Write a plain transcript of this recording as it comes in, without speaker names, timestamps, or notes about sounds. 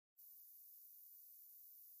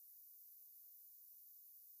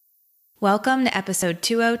Welcome to episode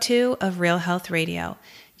 202 of Real Health Radio.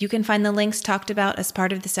 You can find the links talked about as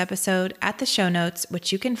part of this episode at the show notes,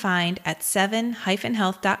 which you can find at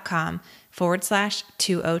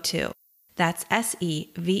 7-health.com/202. That's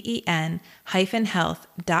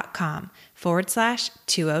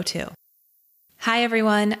SEVEN-health.com/202. Hi,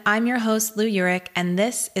 everyone. I'm your host, Lou Urich, and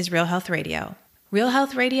this is Real Health Radio. Real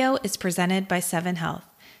Health Radio is presented by 7 Health.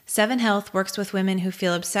 7 Health works with women who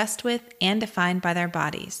feel obsessed with and defined by their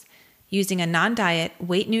bodies. Using a non-diet,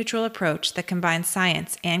 weight-neutral approach that combines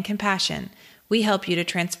science and compassion, we help you to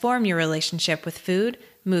transform your relationship with food,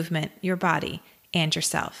 movement, your body, and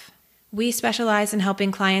yourself. We specialize in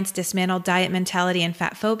helping clients dismantle diet mentality and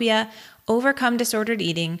fat phobia, overcome disordered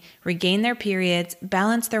eating, regain their periods,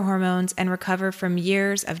 balance their hormones, and recover from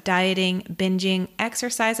years of dieting, binging,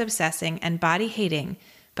 exercise obsessing, and body hating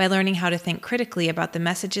by learning how to think critically about the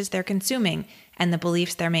messages they're consuming and the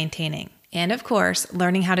beliefs they're maintaining. And of course,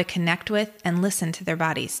 learning how to connect with and listen to their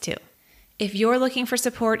bodies too. If you're looking for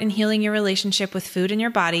support in healing your relationship with food and your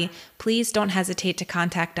body, please don't hesitate to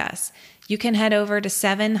contact us. You can head over to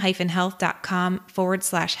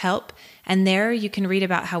 7-health.com/help, and there you can read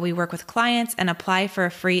about how we work with clients and apply for a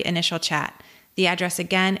free initial chat. The address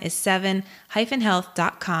again is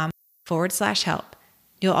 7-health.com/help.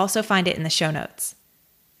 You'll also find it in the show notes.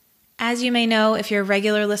 As you may know, if you're a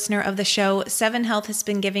regular listener of the show, 7 Health has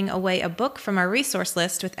been giving away a book from our resource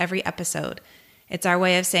list with every episode. It's our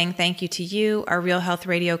way of saying thank you to you, our Real Health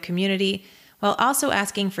Radio community, while also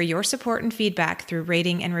asking for your support and feedback through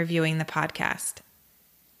rating and reviewing the podcast.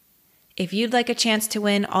 If you'd like a chance to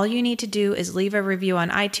win, all you need to do is leave a review on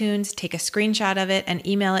iTunes, take a screenshot of it, and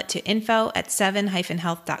email it to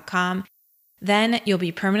info@7-health.com. Then you'll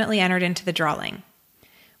be permanently entered into the drawing.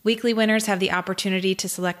 Weekly winners have the opportunity to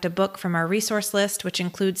select a book from our resource list, which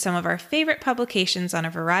includes some of our favorite publications on a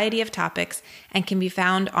variety of topics and can be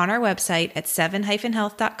found on our website at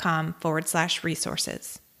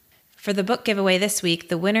 7-health.com/resources. For the book giveaway this week,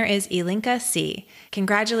 the winner is Ilinka C.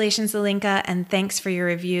 Congratulations, Ilinka, and thanks for your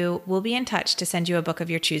review. We'll be in touch to send you a book of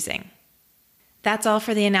your choosing. That's all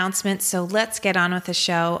for the announcements, so let's get on with the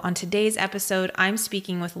show. On today's episode, I'm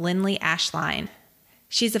speaking with Lindley Ashline.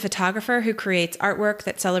 She's a photographer who creates artwork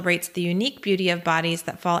that celebrates the unique beauty of bodies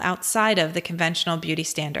that fall outside of the conventional beauty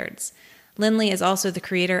standards. Lindley is also the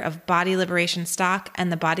creator of Body Liberation Stock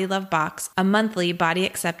and the Body Love Box, a monthly body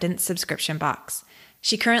acceptance subscription box.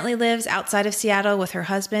 She currently lives outside of Seattle with her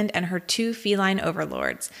husband and her 2 feline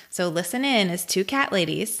overlords. So listen in as 2 cat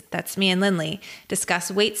ladies, that's me and Lindley,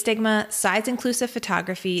 discuss weight stigma, size-inclusive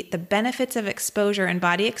photography, the benefits of exposure and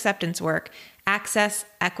body acceptance work, access,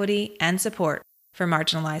 equity, and support for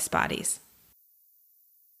marginalized bodies.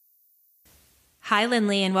 Hi,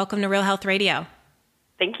 Lindley, and welcome to Real Health Radio.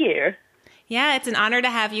 Thank you. Yeah, it's an honor to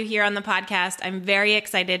have you here on the podcast. I'm very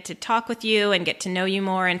excited to talk with you and get to know you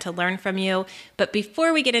more and to learn from you. But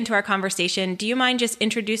before we get into our conversation, do you mind just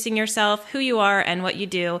introducing yourself, who you are, and what you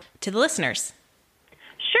do to the listeners?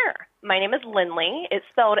 Sure. My name is Lindley. It's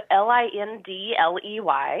spelled Lindley,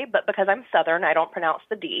 but because I'm Southern, I don't pronounce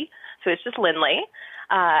the D, so it's just Lindley.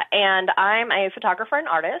 And I'm a photographer and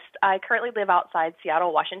artist. I currently live outside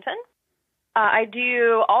Seattle, Washington. I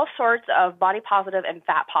do all sorts of body positive and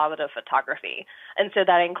fat positive photography. And so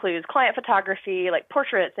that includes client photography, like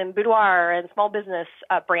portraits and boudoir and small business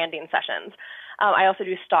branding sessions. I also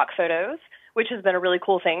do stock photos, which has been a really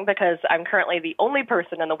cool thing because I'm currently the only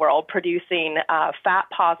person in the world producing fat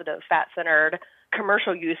positive, fat centered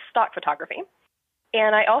commercial use stock photography.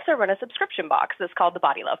 And I also run a subscription box that's called the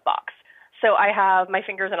Body Love Box. So I have my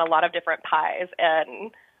fingers in a lot of different pies,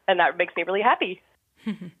 and that makes me really happy.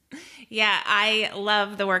 Yeah, I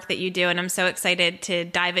love the work that you do, and I'm so excited to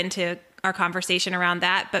dive into our conversation around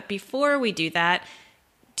that. But before we do that,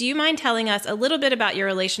 do you mind telling us a little bit about your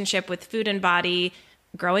relationship with food and body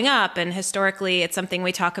growing up? And historically, it's something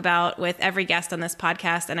we talk about with every guest on this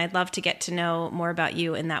podcast, and I'd love to get to know more about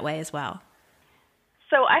you in that way as well.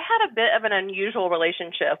 So I had a bit of an unusual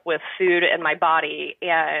relationship with food and my body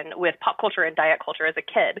and with pop culture and diet culture as a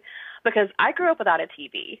kid because I grew up without a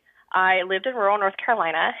TV. I lived in rural North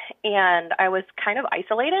Carolina and I was kind of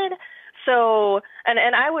isolated. So,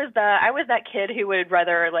 and I was that kid who would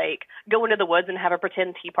rather like go into the woods and have a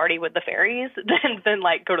pretend tea party with the fairies than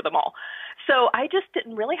like go to the mall. So I just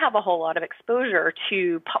didn't really have a whole lot of exposure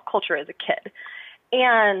to pop culture as a kid.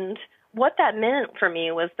 And what that meant for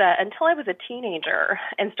me was that until I was a teenager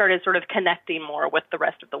and started sort of connecting more with the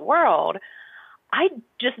rest of the world, I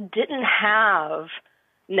just didn't have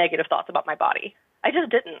negative thoughts about my body. I just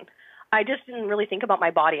didn't really think about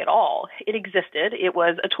my body at all. It existed. It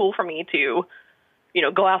was a tool for me to,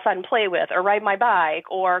 go outside and play with or ride my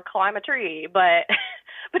bike or climb a tree. But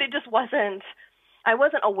but it just wasn't, I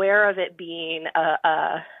wasn't aware of it being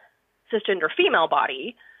a cisgender female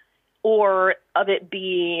body, or of it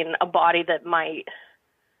being a body that might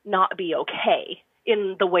not be okay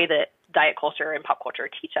in the way that diet culture and pop culture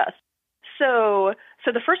teach us. So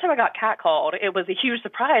the first time I got catcalled, it was a huge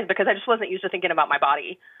surprise because I just wasn't used to thinking about my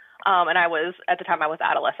body. And at the time I was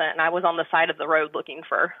adolescent, and I was on the side of the road looking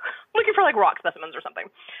for like rock specimens or something.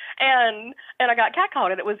 And I got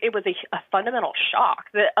catcalled, and it was a fundamental shock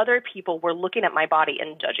that other people were looking at my body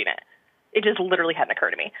and judging it. It just literally hadn't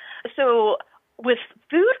occurred to me. So with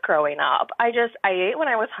food growing up, I ate when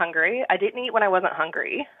I was hungry. I didn't eat when I wasn't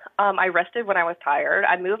hungry. I rested when I was tired.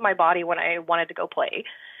 I moved my body when I wanted to go play.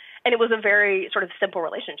 And it was a very sort of simple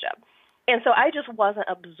relationship. And so I just wasn't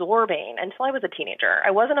absorbing, until I was a teenager,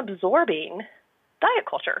 I wasn't absorbing diet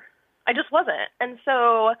culture. I just wasn't. And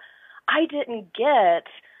so I didn't get,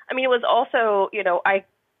 it was also,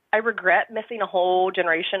 I regret missing a whole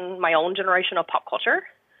generation, my own generation of pop culture,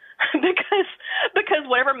 because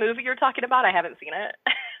whatever movie you're talking about, I haven't seen it.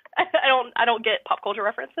 I don't get pop culture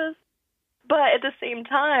references. But at the same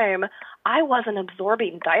time, I wasn't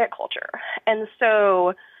absorbing diet culture. And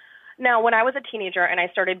so now when I was a teenager and I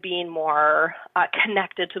started being more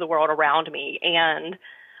connected to the world around me, and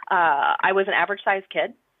I was an average-sized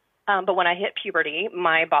kid, but when I hit puberty,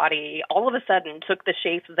 my body all of a sudden took the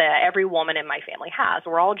shape that every woman in my family has.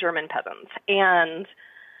 We're all German peasants.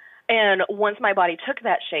 And once my body took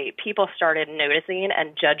that shape, people started noticing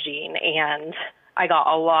and judging, and I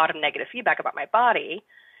got a lot of negative feedback about my body.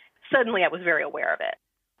 Suddenly I was very aware of it.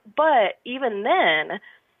 But even then,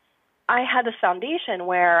 I had this foundation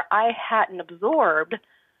where I hadn't absorbed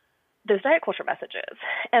those diet culture messages.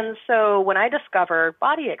 And so when I discovered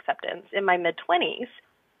body acceptance in my mid-20s,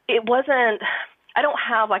 it wasn't, I don't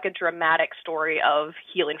have like a dramatic story of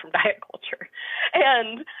healing from diet culture.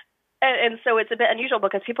 And so it's a bit unusual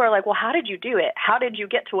because people are like, well, how did you do it? How did you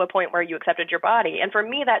get to a point where you accepted your body? And for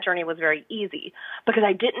me, that journey was very easy because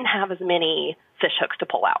I didn't have as many fish hooks to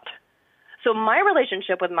pull out. So my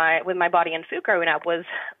relationship with my body and food growing up was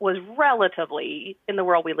relatively, in the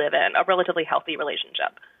world we live in, a relatively healthy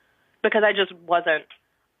relationship because I just wasn't,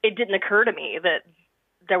 it didn't occur to me that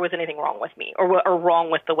there was anything wrong with me or wrong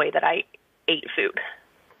with the way that I ate food.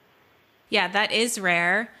 Yeah, that is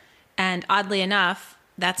rare. And oddly enough,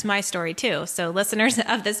 that's my story too. So listeners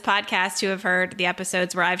of this podcast who have heard the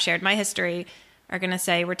episodes where I've shared my history are going to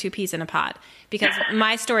say we're two peas in a pod because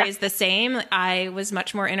my story is the same. I was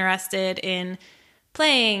much more interested in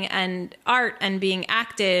playing and art and being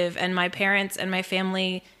active, and my parents and my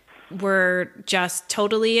family were just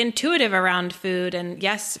totally intuitive around food. And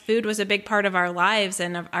yes, food was a big part of our lives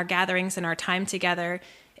and of our gatherings and our time together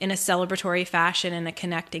in a celebratory fashion, in a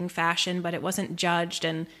connecting fashion, but it wasn't judged,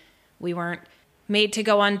 and we weren't made to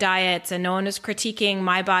go on diets, and no one was critiquing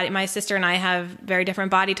my body. My sister and I have very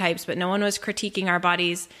different body types, but no one was critiquing our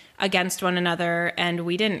bodies against one another. And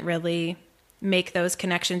we didn't really make those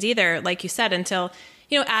connections either, like you said, until,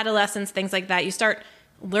 adolescence, things like that. You start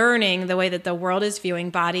learning the way that the world is viewing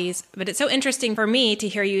bodies. But it's so interesting for me to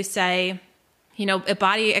hear you say,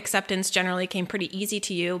 body acceptance generally came pretty easy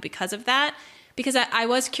to you because of that, because I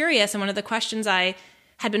was curious. And one of the questions I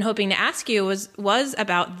had been hoping to ask you was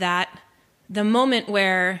about that, the moment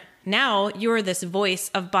where now you're this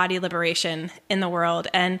voice of body liberation in the world,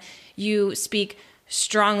 and you speak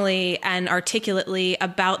strongly and articulately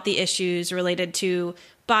about the issues related to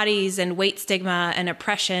bodies and weight stigma and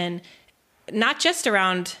oppression, not just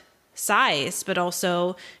around size, but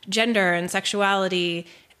also gender and sexuality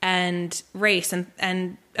and race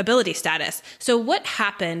and ability status. So what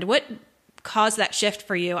happened? What caused that shift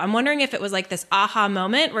for you? I'm wondering if it was like this aha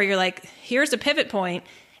moment where you're like, here's a pivot point,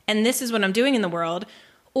 and this is what I'm doing in the world,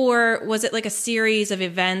 or was it like a series of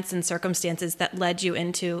events and circumstances that led you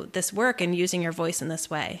into this work and using your voice in this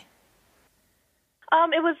way?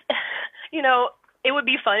 It was, it would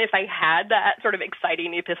be fun if I had that sort of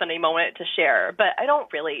exciting epiphany moment to share, but I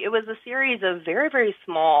don't really. It was a series of very, very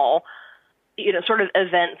small, sort of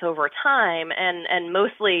events over time, and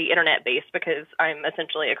mostly internet-based because I'm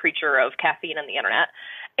essentially a creature of caffeine and the internet.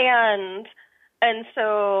 And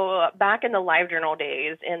so back in the LiveJournal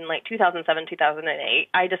days, in like 2007, 2008,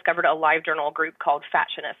 I discovered a LiveJournal group called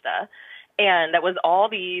Fashionista. And that was all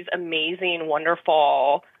these amazing,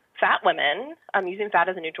 wonderful fat women. I'm using fat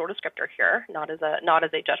as a neutral descriptor here, not as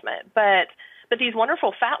a judgment. But these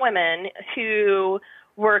wonderful fat women who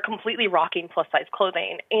were completely rocking plus-size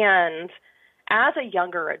clothing. And as a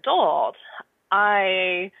younger adult,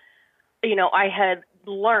 I had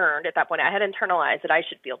learned at that point, I had internalized that I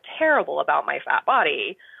should feel terrible about my fat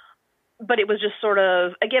body. But it was just sort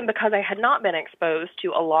of, again, because I had not been exposed to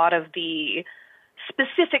a lot of the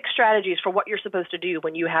specific strategies for what you're supposed to do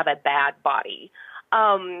when you have a bad body.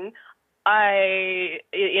 In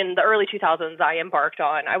the early 2000s, I embarked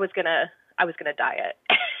on, I was gonna diet.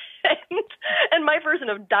 and my version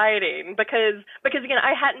of dieting, because again,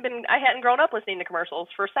 I hadn't grown up listening to commercials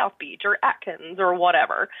for South Beach or Atkins or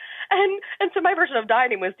whatever. And so my version of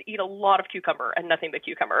dieting was to eat a lot of cucumber and nothing but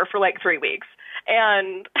cucumber for like 3 weeks.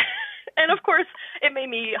 And of course it made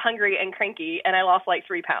me hungry and cranky, and I lost like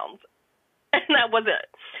 3 pounds. And that was it.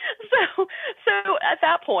 So at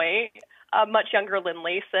that point, much younger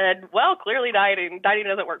Lindley said, well, clearly dieting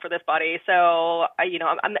doesn't work for this body. So,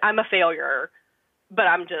 I'm a failure, but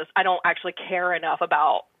I don't actually care enough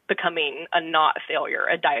about becoming a not failure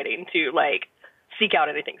at dieting to like seek out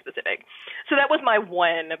anything specific. So that was my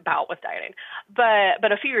one bout with dieting.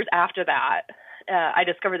 But a few years after that, I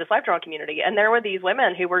discovered this life drawing community, and there were these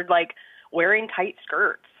women who were like wearing tight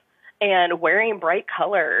skirts and wearing bright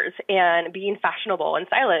colors and being fashionable and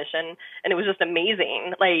stylish. And it was just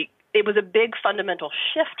amazing. Like, it was a big fundamental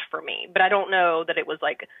shift for me, but I don't know that it was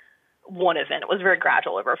like one event. It was very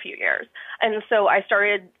gradual over a few years. And so I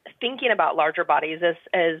started thinking about larger bodies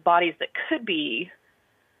as bodies that could be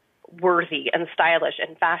worthy and stylish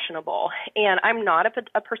and fashionable. And I'm not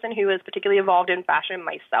a person who is particularly involved in fashion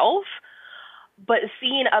myself, but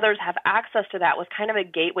seeing others have access to that was kind of a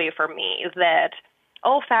gateway for me that,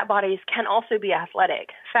 fat bodies can also be athletic.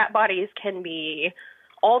 Fat bodies can be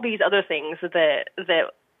all these other things that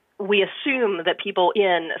we assume that people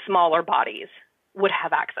in smaller bodies would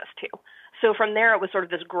have access to. So from there, it was sort of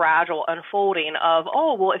this gradual unfolding of,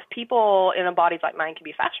 if people in bodies like mine can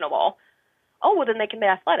be fashionable, then they can be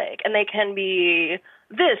athletic, and they can be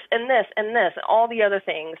this and this and this and all the other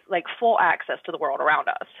things, like full access to the world around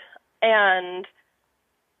us. And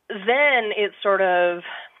then it sort of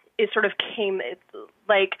came, it's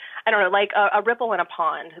like, I don't know, like a ripple in a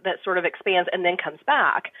pond that sort of expands and then comes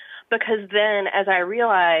back. Because then as I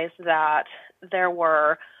realized that there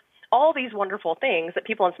were all these wonderful things that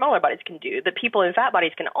people in smaller bodies can do, that people in fat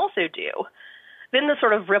bodies can also do, then the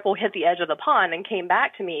sort of ripple hit the edge of the pond and came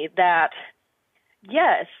back to me that,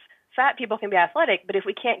 yes, fat people can be athletic, but if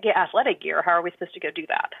we can't get athletic gear, how are we supposed to go do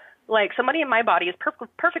that? Like, somebody in my body is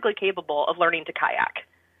perfectly capable of learning to kayak.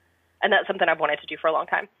 And that's something I've wanted to do for a long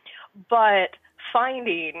time. But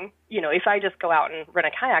finding, if I just go out and rent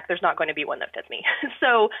a kayak, there's not going to be one that fits me.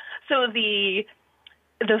 So the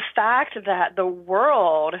fact that the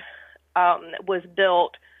world was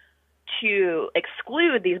built to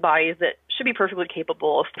exclude these bodies that should be perfectly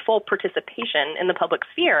capable of full participation in the public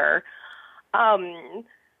sphere,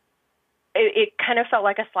 it kind of felt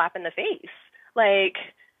like a slap in the face. Like,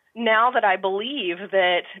 now that I believe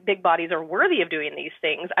that big bodies are worthy of doing these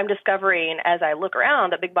things, I'm discovering as I look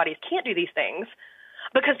around that big bodies can't do these things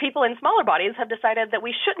because people in smaller bodies have decided that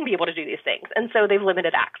we shouldn't be able to do these things. And so they've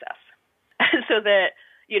limited access. So that,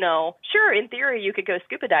 sure, in theory, you could go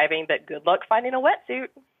scuba diving, but good luck finding a wetsuit.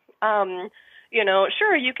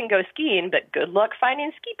 Sure, you can go skiing, but good luck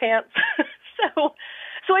finding ski pants. So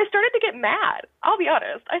I started to get mad. I'll be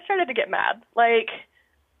honest. I started to get mad. Like,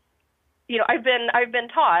 I've been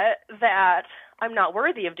taught that I'm not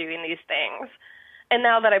worthy of doing these things. And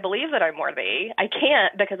now that I believe that I'm worthy, I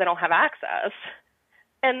can't because I don't have access.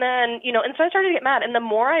 And then, and so I started to get mad. And the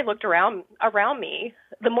more I looked around me,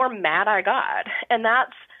 the more mad I got. And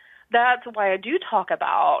that's why I do talk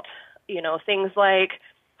about, things like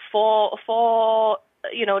full,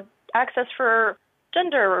 access for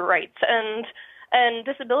gender rights and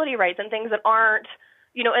disability rights and things that aren't,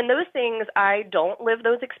 and those things, I don't live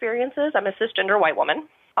those experiences. I'm a cisgender white woman.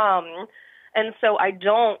 And so I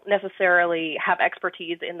don't necessarily have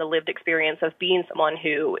expertise in the lived experience of being someone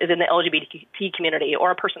who is in the LGBT community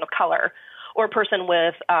or a person of color or a person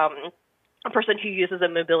with a person who uses a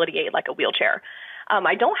mobility aid like a wheelchair.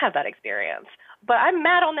 I don't have that experience, but I'm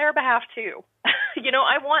mad on their behalf too.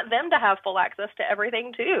 I want them to have full access to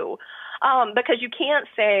everything too, because you can't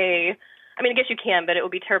say, I guess you can, but it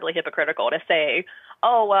would be terribly hypocritical to say,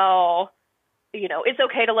 it's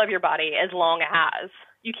okay to love your body as long as.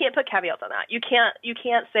 You can't put caveats on that. You can't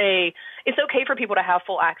say it's okay for people to have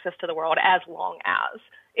full access to the world as long as.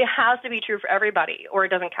 It has to be true for everybody or it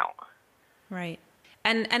doesn't count. Right.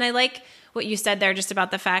 And I like what you said there just about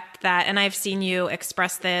the fact that, and I've seen you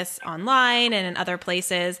express this online and in other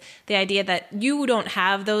places, the idea that you don't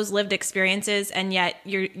have those lived experiences and yet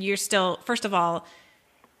you're still, first of all,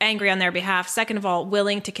 angry on their behalf. Second of all,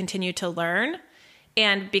 willing to continue to learn.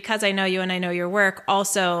 And because I know you and I know your work,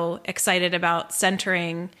 also excited about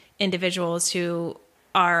centering individuals who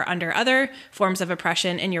are under other forms of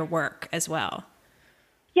oppression in your work as well.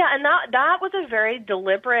 Yeah, and that was a very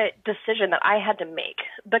deliberate decision that I had to make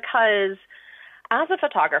because as a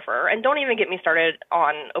photographer, and don't even get me started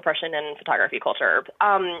on oppression in photography culture.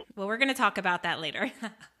 Well, we're going to talk about that later.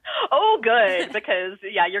 Oh, good, because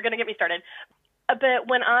you're going to get me started. But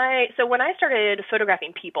when I started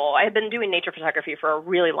photographing people, I had been doing nature photography for a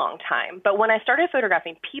really long time. But when I started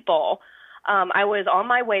photographing people, I was on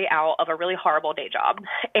my way out of a really horrible day job,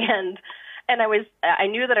 and I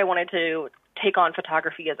knew that I wanted to take on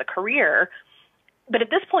photography as a career. But at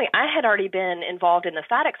this point, I had already been involved in the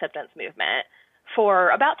fat acceptance movement for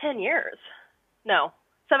about 10 years. No,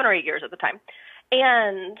 7 or 8 years at the time.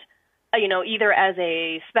 And, either as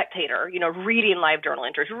a spectator, reading live journal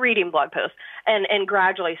entries, reading blog posts, and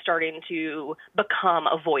gradually starting to become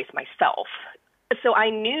a voice myself. So I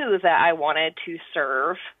knew that I wanted to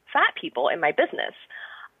serve fat people in my business.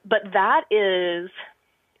 But that is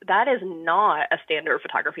not a standard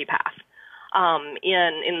photography path.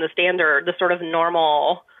 In the sort of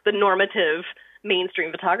the normative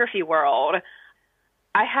mainstream photography world,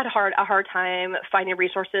 I had a hard time finding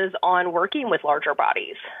resources on working with larger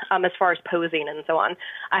bodies, as far as posing and so on.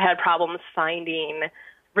 I had problems finding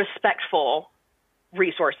respectful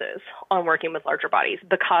resources on working with larger bodies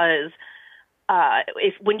because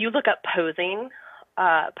when you look up posing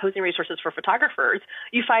resources for photographers,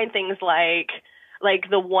 you find things like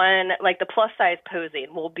the plus size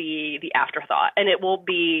posing will be the afterthought, and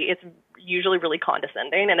it's usually really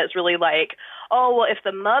condescending, and it's really like, oh, well, if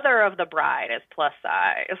the mother of the bride is plus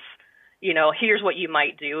size, here's what you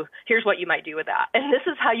might do. Here's what you might do with that. And this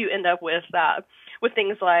is how you end up with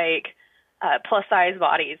things like plus size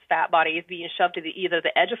bodies, fat bodies being shoved to either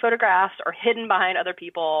the edge of photographs or hidden behind other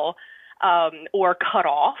people, or cut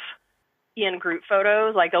off in group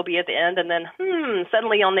photos, like they'll be at the end, and then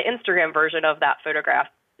suddenly on the Instagram version of that photograph,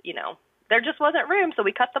 there just wasn't room, so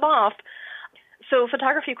we cut them off. So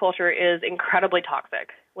photography culture is incredibly toxic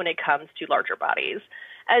when it comes to larger bodies.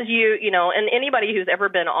 As and anybody who's ever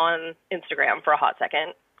been on Instagram for a hot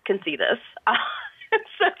second can see this.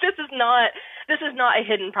 So this is not a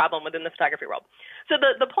hidden problem within the photography world. So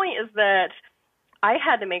the point is that I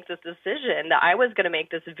had to make this decision that I was going to make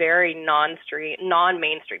this very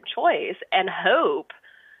non-mainstream choice and hope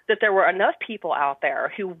that there were enough people out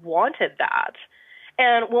there who wanted that.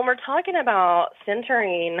 And when we're talking about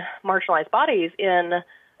centering marginalized bodies in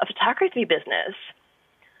a photography business,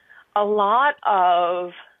 a lot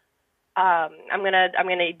of I'm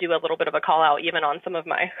gonna do a little bit of a call out even on some of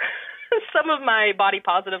my body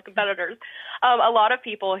positive competitors. A lot of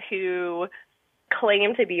people who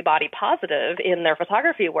claim to be body positive in their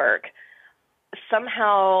photography work,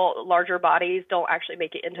 somehow larger bodies don't actually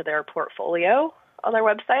make it into their portfolio on their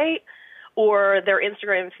website, or their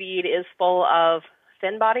Instagram feed is full of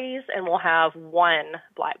thin bodies and will have one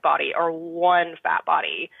black body or one fat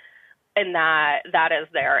body, and that is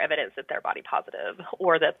their evidence that they're body positive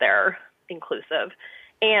or that they're inclusive.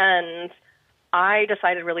 And I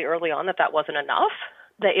decided really early on that wasn't enough,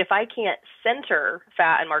 that if I can't center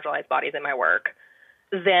fat and marginalized bodies in my work,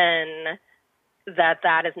 then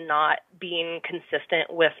that is not being consistent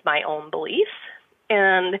with my own beliefs.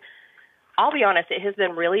 And I'll be honest, it has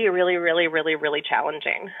been really, really, really, really, really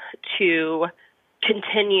challenging to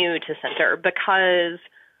continue to center, because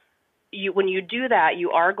when you do that,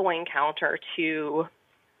 you are going counter to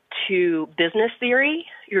business theory,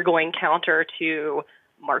 you're going counter to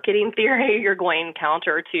marketing theory, you're going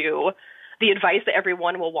counter to the advice that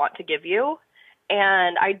everyone will want to give you.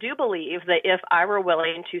 And I do believe that if I were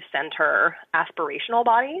willing to center aspirational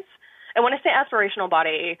bodies, and when I say aspirational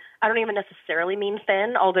body, I don't even necessarily mean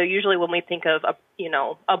thin, although usually when we think of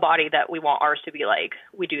a body that we want ours to be like,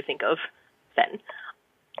 we do think of thin.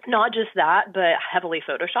 Not just that, but heavily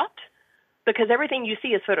photoshopped, because everything you see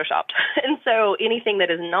is photoshopped. And so anything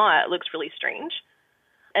that is not looks really strange.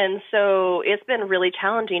 And so it's been really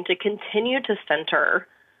challenging to continue to center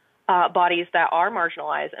bodies that are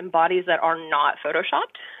marginalized and bodies that are not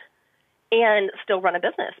photoshopped and still run a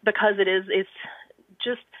business, because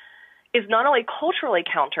it's not only culturally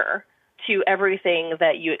counter to everything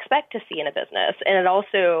that you expect to see in a business, and it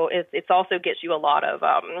also gets you a lot of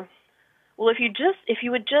if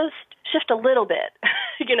you would just shift a little bit,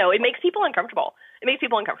 it makes people uncomfortable.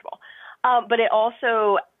 But it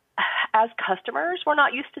also, as customers, we're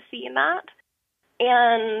not used to seeing that.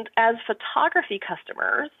 And as photography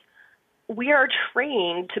customers, we are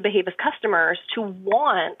trained to behave as customers to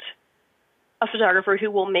want a photographer who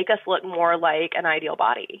will make us look more like an ideal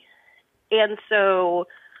body. And so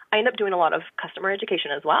I end up doing a lot of customer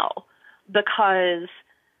education as well, because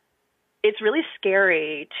it's really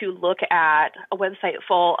scary to look at a website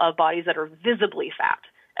full of bodies that are visibly fat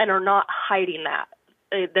and are not hiding that.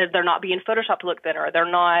 They're not being photoshopped to look thinner. They're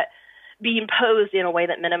not being posed in a way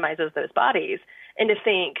that minimizes those bodies, and to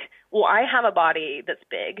think, well, I have a body that's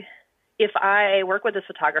big. If I work with this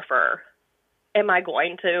photographer, am I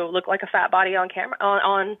going to look like a fat body on camera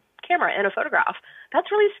in a photograph?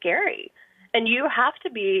 That's really scary. And you have to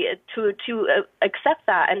be to accept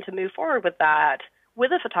that and to move forward with that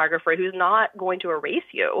with a photographer who's not going to erase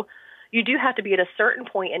you. You do have to be at a certain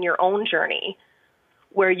point in your own journey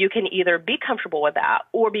where you can either be comfortable with that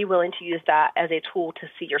or be willing to use that as a tool to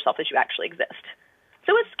see yourself as you actually exist.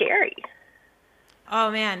 So it's scary.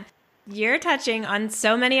 Oh, man. You're touching on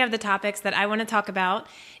so many of the topics that I want to talk about.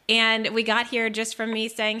 And we got here just from me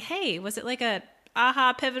saying, hey, was it like a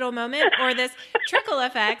aha pivotal moment or this trickle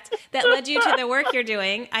effect that led you to the work you're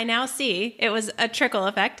doing? I now see it was a trickle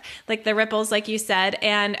effect, like the ripples, like you said,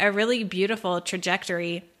 and a really beautiful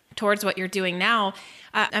trajectory towards what you're doing now.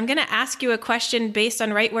 I'm going to ask you a question based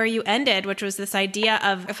on right where you ended, which was this idea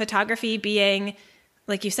of photography being,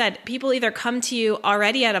 like you said, people either come to you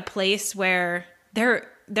already at a place where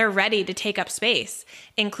they're ready to take up space,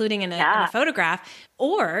 including in a photograph,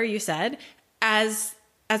 or you said as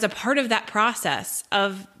a part of that process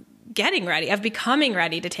of getting ready, of becoming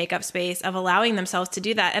ready to take up space, of allowing themselves to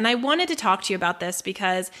do that. And I wanted to talk to you about this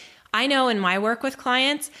because I know in my work with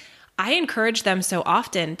clients, I encourage them so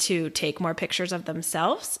often to take more pictures of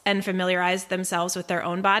themselves and familiarize themselves with their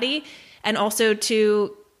own body, and also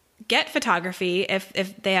to get photography if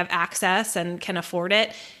they have access and can afford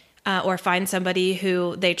it, or find somebody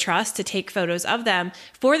who they trust to take photos of them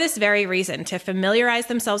for this very reason, to familiarize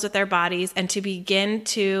themselves with their bodies and to begin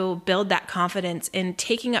to build that confidence in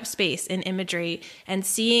taking up space in imagery and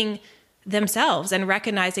seeing themselves and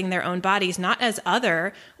recognizing their own bodies, not as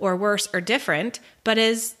other or worse or different, but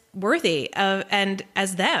as worthy of, and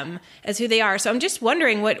as them, as who they are. So I'm just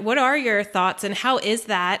wondering, what are your thoughts, and how is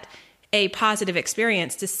that a positive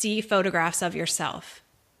experience to see photographs of yourself?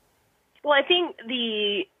 Well, I think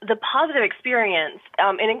the positive experience,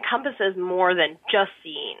 it encompasses more than just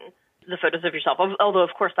seeing the photos of yourself, although of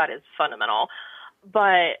course that is fundamental.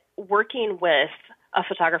 But working with a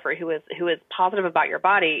photographer who is positive about your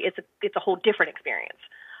body, it's a whole different experience.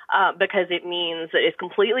 Because it means that it's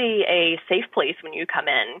completely a safe place when you come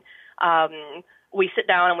in. We sit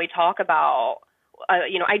down and we talk about,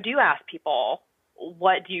 I do ask people,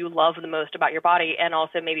 what do you love the most about your body? And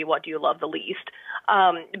also maybe what do you love the least?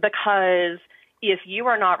 Because if you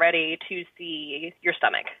are not ready to see your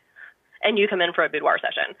stomach and you come in for a boudoir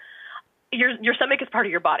session, your stomach is part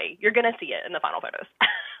of your body. You're going to see it in the final photos.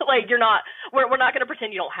 Like we're not going to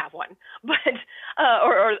pretend you don't have one, but,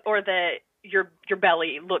 or that your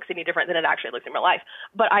belly looks any different than it actually looks in real life.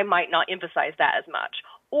 But I might not emphasize that as much.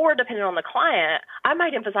 Or depending on the client, I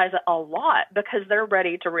might emphasize it a lot because they're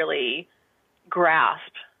ready to really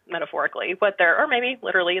grasp, metaphorically, or maybe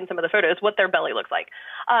literally in some of the photos, what their belly looks like.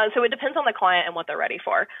 So it depends on the client and what they're ready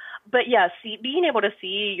for. But yeah, being able to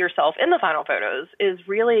see yourself in the final photos is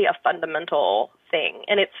really a fundamental thing.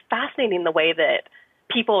 And it's fascinating the way that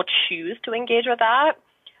people choose to engage with that.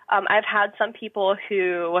 I've had some people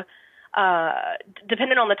who,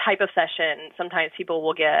 depending on the type of session, sometimes people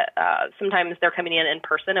will get, sometimes they're coming in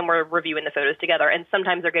person and we're reviewing the photos together, and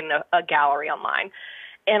sometimes they're getting a gallery online.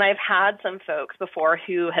 And I've had some folks before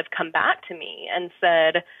who have come back to me and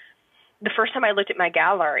said, the first time I looked at my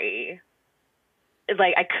gallery, it's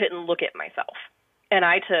like I couldn't look at myself. And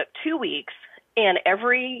I took 2 weeks, and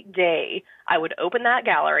every day I would open that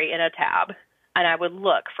gallery in a tab, and I would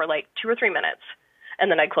look for like 2 or 3 minutes,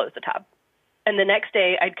 and then I'd close the tab. And the next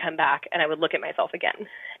day I'd come back and I would look at myself again.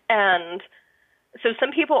 And so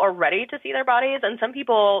some people are ready to see their bodies, and some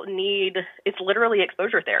people it's literally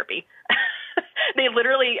exposure therapy. They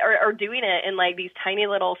literally are doing it in like these tiny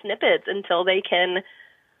little snippets until they can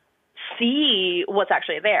see what's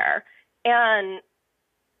actually there. And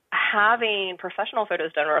having professional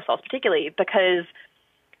photos done of ourselves, particularly because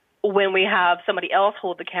when we have somebody else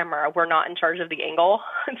hold the camera, we're not in charge of the angle.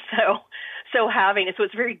 So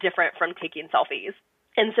it's very different from taking selfies.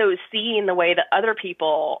 And so seeing the way that other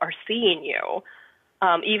people are seeing you,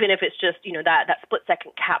 even if it's just, that split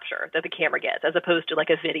second capture that the camera gets, as opposed to like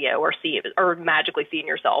a video or magically seeing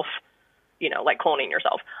yourself, like cloning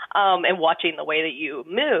yourself, and watching the way that you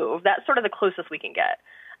move, that's sort of the closest we can get.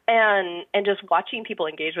 And just watching people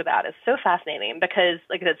engage with that is so fascinating because,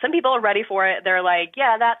 like I said, some people are ready for it. They're like,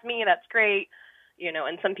 yeah, that's me. That's great.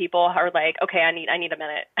 And some people are like, okay, I need a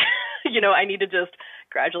minute. I need to just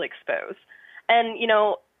gradually expose. And,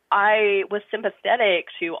 I was sympathetic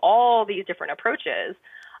to all these different approaches,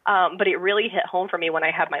 but it really hit home for me when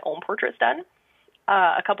I had my own portraits done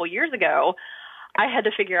a couple years ago. I had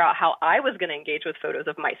to figure out how I was going to engage with photos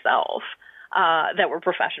of myself that were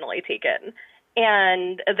professionally taken.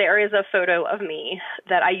 And there is a photo of me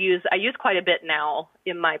that I use quite a bit now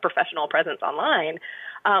in my professional presence online.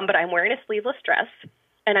 But I'm wearing a sleeveless dress,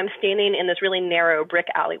 and I'm standing in this really narrow brick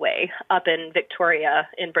alleyway up in Victoria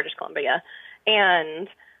in British Columbia. And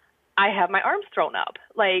I have my arms thrown up,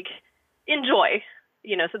 like, enjoy,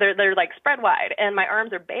 so they're like spread wide, and my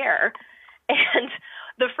arms are bare. And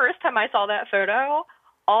the first time I saw that photo,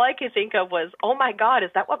 all I could think of was, oh my God,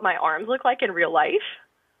 is that what my arms look like in real life?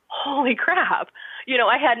 Holy crap.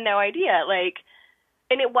 I had no idea.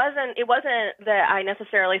 And it wasn't that I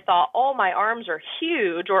necessarily thought, oh, my arms are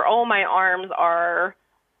huge, or, oh, my arms are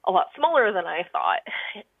a lot smaller than I thought.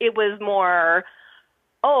 It was more,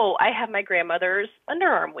 oh, I have my grandmother's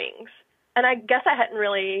underarm wings. And I guess I hadn't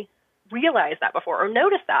really realized that before or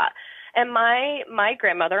noticed that. And my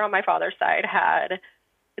grandmother on my father's side had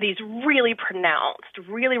these really pronounced,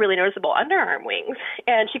 really, really noticeable underarm wings,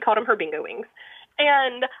 and she called them her bingo wings.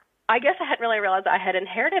 And I guess I hadn't really realized I had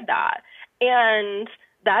inherited that. And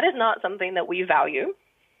that is not something that we value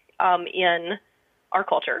in our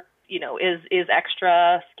culture, is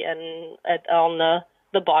extra skin on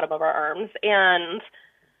the bottom of our arms. And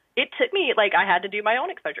it took me, I had to do my own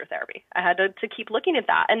exposure therapy. I had to keep looking at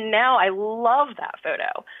that. And now I love that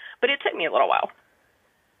photo, but it took me a little while.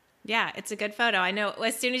 Yeah, it's a good photo. I know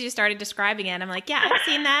as soon as you started describing it, I'm like, yeah, I've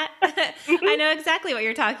seen that. I know exactly what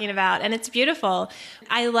you're talking about. And it's beautiful.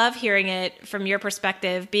 I love hearing it from your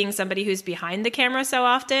perspective, being somebody who's behind the camera so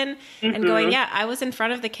often and going, yeah, I was in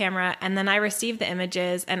front of the camera and then I received the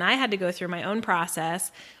images and I had to go through my own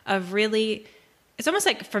process of really, it's almost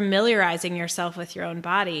like familiarizing yourself with your own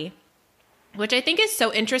body, which I think is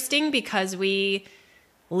so interesting because we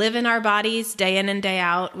live in our bodies day in and day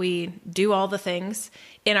out. We do all the things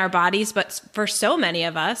in our bodies, but for so many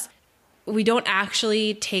of us, we don't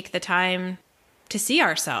actually take the time to see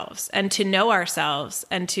ourselves and to know ourselves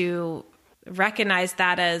and to recognize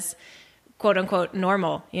that as quote unquote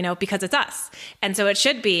normal, because it's us. And so it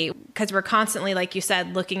should be, because we're constantly, like you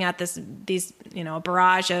said, looking at these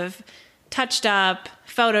barrage of touched up,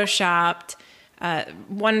 photoshopped,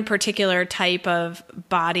 one particular type of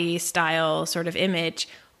body style sort of image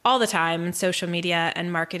all the time in social media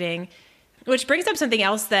and marketing, which brings up something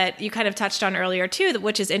else that you kind of touched on earlier too,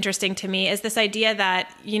 which is interesting to me, is this idea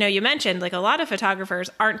that, you mentioned a lot of photographers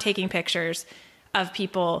aren't taking pictures of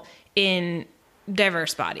people in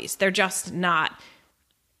diverse bodies. They're just not.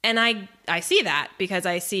 And I see that because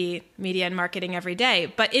I see media and marketing every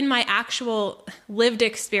day. But in my actual lived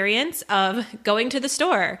experience of going to the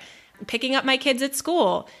store, picking up my kids at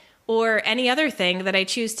school, or any other thing that I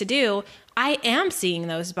choose to do, I am seeing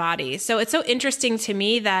those bodies. So it's so interesting to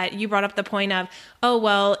me that you brought up the point of, oh,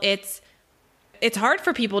 well, it's hard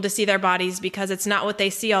for people to see their bodies because it's not what they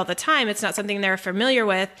see all the time. It's not something they're familiar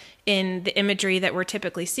with in the imagery that we're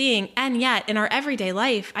typically seeing. And yet in our everyday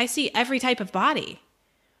life, I see every type of body.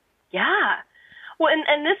 Yeah. Well,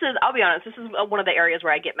 and this is, I'll be honest, this is one of the areas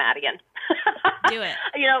where I get mad again. Do it.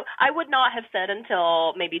 I would not have said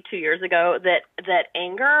until maybe 2 years ago that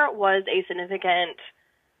anger was a significant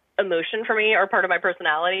emotion for me or part of my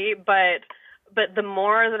personality. But the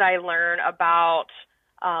more that I learn about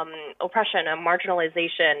oppression and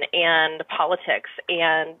marginalization and politics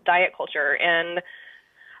and diet culture and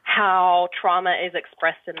how trauma is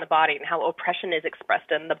expressed in the body and how oppression is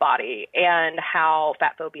expressed in the body and how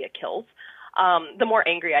fat phobia kills, the more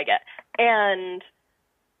angry I get. And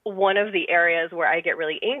one of the areas where I get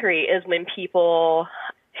really angry is when people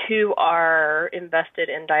who are invested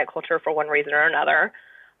in diet culture for one reason or another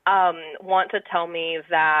want to tell me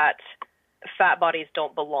that fat bodies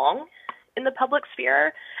don't belong in the public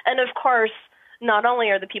sphere. And of course, not only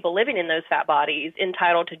are the people living in those fat bodies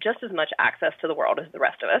entitled to just as much access to the world as the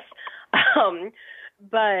rest of us,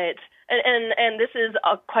 but this is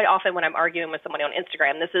quite often when I'm arguing with somebody on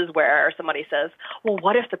Instagram, this is where somebody says, well,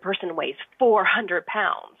 what if the person weighs 400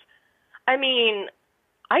 pounds? I mean,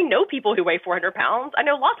 I know people who weigh 400 pounds. I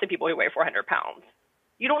know lots of people who weigh 400 pounds.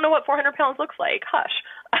 You don't know what 400 pounds looks like. Hush.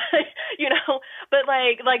 But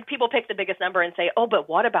like people pick the biggest number and say, oh, but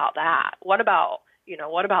what about that? What about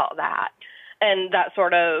that? And that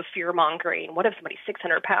sort of fear mongering. What if somebody's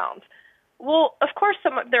 600 pounds? Well, of course,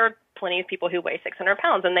 there are plenty of people who weigh 600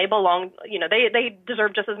 pounds, and they belong, they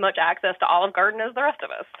deserve just as much access to Olive Garden as the rest of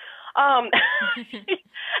us.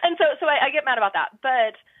 And so I get mad about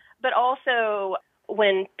that. But also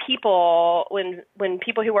when people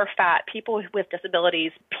who are fat, people with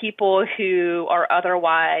disabilities, people who are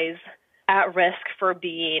otherwise at risk for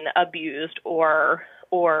being abused or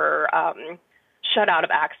shut out of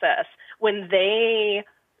access, when they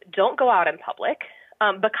don't go out in public,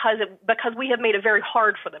 because we have made it very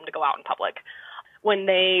hard for them to go out in public, when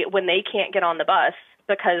they can't get on the bus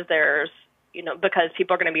because because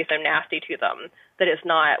people are going to be so nasty to them that it's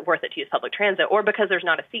not worth it to use public transit, or because there's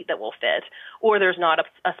not a seat that will fit, or there's not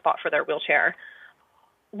a spot for their wheelchair.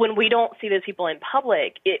 When we don't see those people in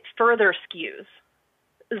public, it further skews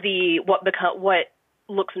what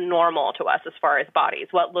looks normal to us as far as bodies,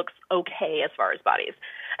 what looks okay as far as bodies.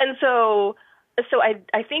 And so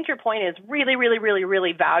I think your point is really, really, really,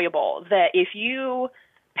 really valuable, that if you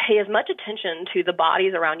pay as much attention to the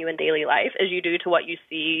bodies around you in daily life as you do to what you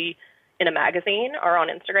see in a magazine or on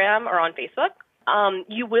Instagram or on Facebook,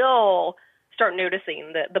 you will start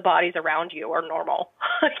noticing that the bodies around you are normal,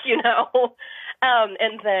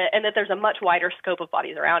 and that there's a much wider scope of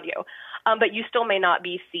bodies around you. But you still may not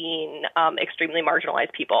be seeing extremely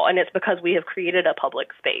marginalized people, and it's because we have created a public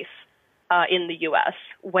space in the U.S.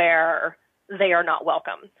 where they are not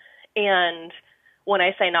welcome. And when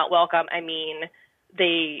I say not welcome, I mean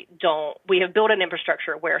we have built an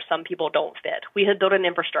infrastructure where some people don't fit. We have built an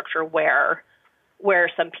infrastructure where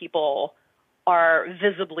some people are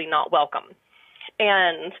visibly not welcome.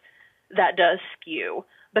 And that does skew,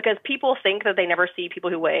 because people think that they never see people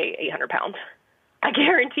who weigh 800 pounds. I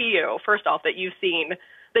guarantee you, first off, that you've seen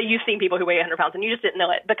people who weigh 800 pounds, and you just didn't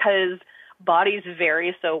know it, because bodies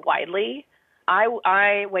vary so widely.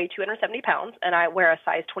 I weigh 270 pounds, and I wear a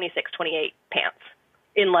size 26, 28 pants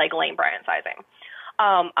in like Lane Bryant sizing.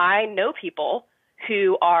 I know people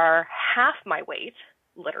who are half my weight,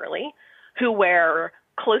 literally, who wear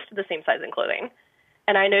close to the same size in clothing.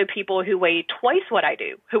 And I know people who weigh twice what I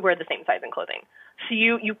do who wear the same size in clothing. So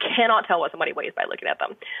you cannot tell what somebody weighs by looking at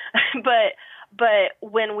them. But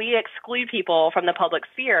when we exclude people from the public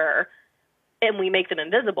sphere and we make them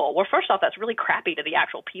invisible, well, first off, that's really crappy to the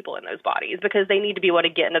actual people in those bodies, because they need to be able to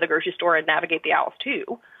get into the grocery store and navigate the aisles too.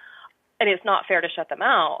 And it's not fair to shut them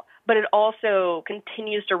out. But it also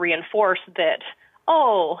continues to reinforce that,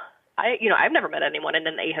 I've never met anyone in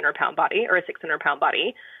an 800-pound body or a 600-pound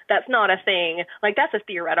body. That's not a thing. Like, that's a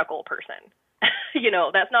theoretical person.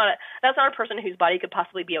 That's not a person whose body could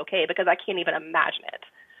possibly be okay, because I can't even imagine it.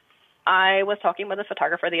 I was talking with a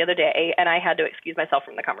photographer the other day, and I had to excuse myself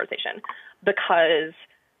from the conversation because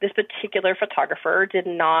this particular photographer did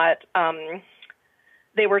not.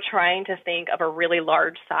 They were trying to think of a really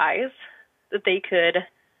large size that they could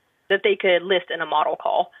list in a model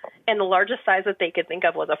call, and the largest size that they could think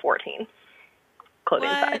of was a 14 clothing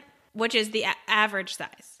size, which is the average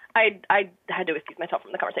size. I had to excuse myself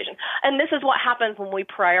from the conversation. And this is what happens when we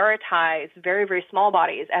prioritize very, very small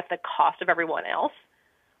bodies at the cost of everyone else.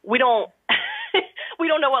 We don't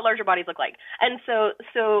know what larger bodies look like. And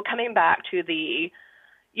so coming back to the,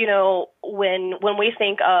 when we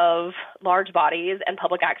think of large bodies and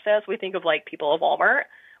public access, we think of like people of Walmart,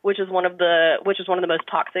 which is one of the most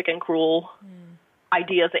toxic and cruel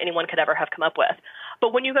ideas that anyone could ever have come up with.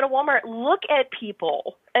 But when you go to Walmart, look at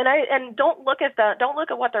people, and don't look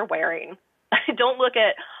at what they're wearing. Don't look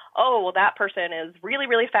at, that person is really,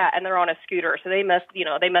 really fat and they're on a scooter, so they must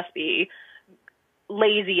be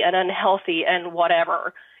lazy and unhealthy and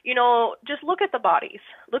whatever. Just look at the bodies.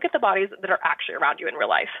 Look at the bodies that are actually around you in real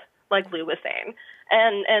life, like Lou was saying,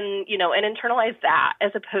 and internalize that,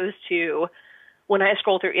 as opposed to when I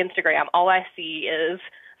scroll through Instagram, all I see is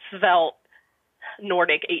svelte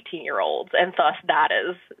Nordic 18-year-olds, and thus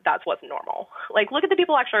that's what's normal. Like, look at the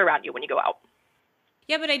people actually around you when you go out.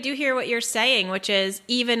 Yeah, but I do hear what you're saying, which is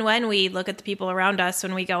even when we look at the people around us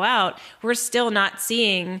when we go out, we're still not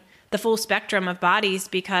seeing the full spectrum of bodies,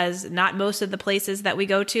 because not most of the places that we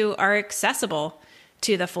go to are accessible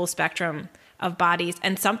to the full spectrum of bodies.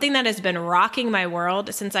 And something that has been rocking my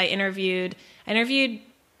world since I interviewed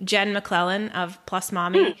Jen McClellan of Plus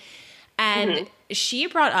Mommy. And she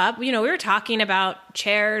brought up, we were talking about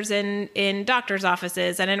chairs in doctor's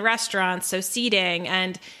offices and in restaurants, so seating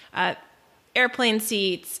and airplane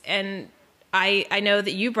seats. And I know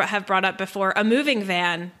that you have brought up before a moving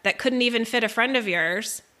van that couldn't even fit a friend of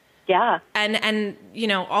yours. Yeah. And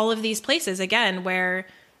all of these places, again, where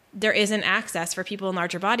there isn't access for people in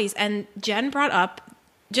larger bodies. And Jen brought up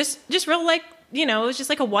just real, like, it was just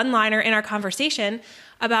like a one-liner in our conversation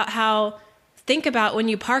about how, think about when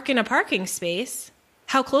you park in a parking space,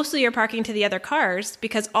 how closely you're parking to the other cars,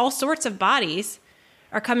 because all sorts of bodies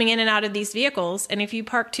are coming in and out of these vehicles. And if you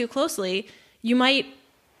park too closely, you might,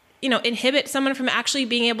 inhibit someone from actually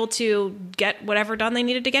being able to get whatever done they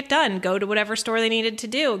needed to get done, go to whatever store they needed to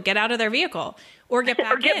do, get out of their vehicle, or get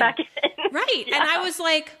back in. Back in. Right. Yeah. And I was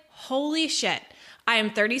like, holy shit. I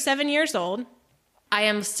am 37 years old. I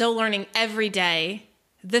am still learning every day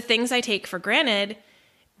the things I take for granted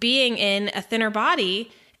being in a thinner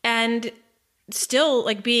body. And still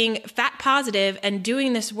like being fat positive and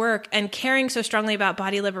doing this work and caring so strongly about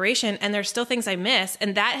body liberation. And there's still things I miss.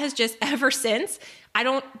 And that has just ever since, I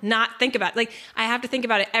don't not think about it. Like I have to think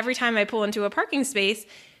about it every time I pull into a parking space.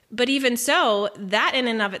 But even so, that in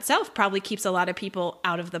and of itself probably keeps a lot of people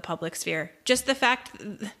out of the public sphere. Just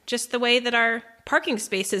the way that our parking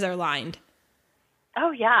spaces are lined.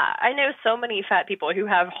 Oh, yeah. I know so many fat people who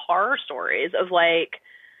have horror stories of like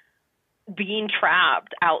being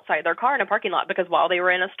trapped outside their car in a parking lot because while they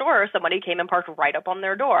were in a store, somebody came and parked right up on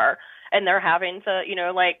their door and they're having to,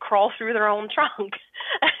 like crawl through their own trunk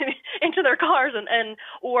into their cars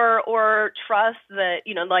or trust that,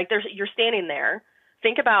 like you're standing there.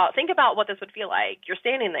 Think about what this would feel like. You're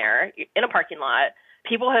standing there in a parking lot.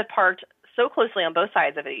 People have parked so closely on both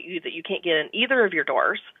sides of it that you can't get in either of your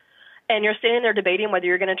doors. And you're standing there debating whether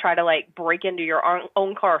you're going to try to like break into your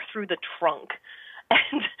own car through the trunk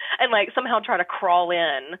and like somehow try to crawl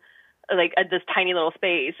in like at this tiny little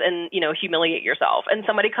space and, humiliate yourself. And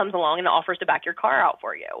somebody comes along and offers to back your car out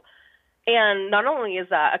for you. And not only is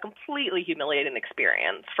that a completely humiliating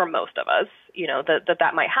experience for most of us,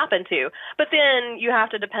 that might happen to, but then you have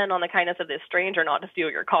to depend on the kindness of this stranger not to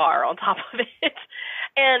steal your car on top of it.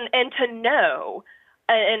 And to know,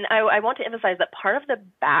 and I want to emphasize that part of the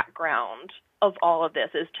background of all of this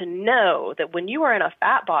is to know that when you are in a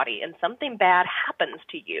fat body and something bad happens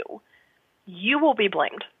to you, you will be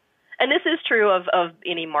blamed. And this is true of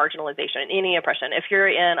any marginalization, any oppression. If you're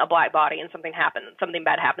in a Black body and something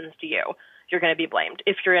bad happens to you, you're going to be blamed.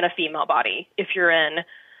 If you're in a female body, if you're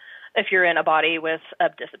in a body with a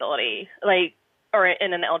disability, or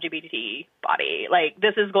in an LGBT body,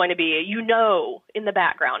 this is going to be, in the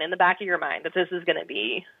background, in the back of your mind, that this is going to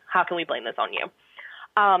be, how can we blame this on you?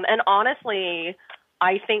 And honestly,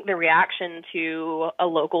 I think the reaction to a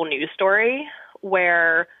local news story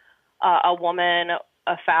where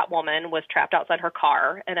a fat woman was trapped outside her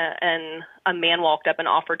car and a man walked up and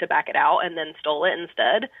offered to back it out and then stole it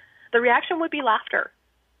instead, the reaction would be laughter.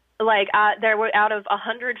 There were, out of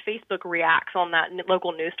 100 Facebook reacts on that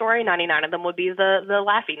local news story, 99 of them would be the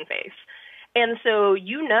laughing face. And so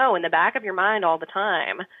in the back of your mind all the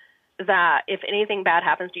time that if anything bad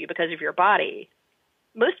happens to you because of your body,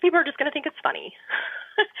 most people are just going to think it's funny.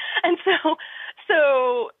 And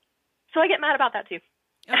so I get mad about that too.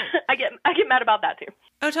 Oh. I get mad about that too.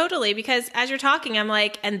 Oh, totally. Because as you're talking, I'm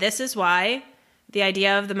like, and this is why the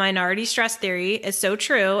idea of the minority stress theory is so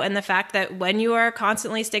true. And the fact that when you are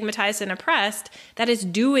constantly stigmatized and oppressed, that is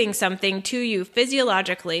doing something to you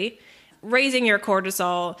physiologically, raising your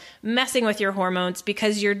cortisol, messing with your hormones,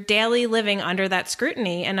 because you're daily living under that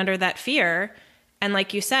scrutiny and under that fear. And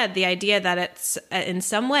like you said, the idea that it's in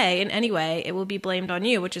some way, in any way, it will be blamed on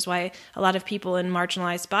you, which is why a lot of people in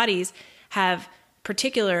marginalized bodies have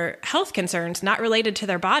particular health concerns, not related to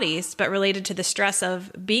their bodies, but related to the stress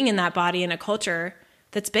of being in that body in a culture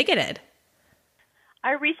that's bigoted.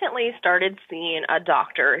 I recently started seeing a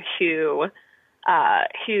doctor who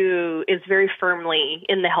is very firmly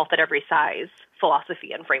in the health at every size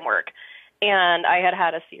philosophy and framework. And I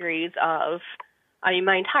had a series of,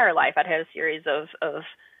 my entire life, I'd had a series of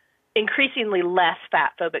increasingly less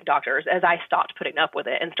fat-phobic doctors as I stopped putting up with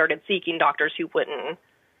it and started seeking doctors who wouldn't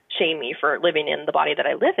shame me for living in the body that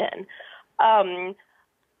I live in.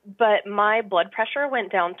 But my blood pressure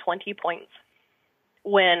went down 20 points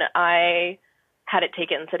when I had it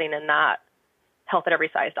taken sitting in that health at every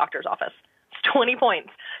size doctor's office. It's 20 points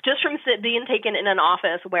just from being taken in an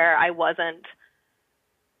office where I wasn't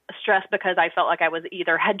stressed because I felt like I was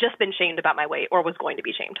had just been shamed about my weight or was going to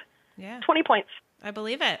be shamed. Yeah. 20 points. I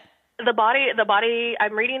believe it. The body,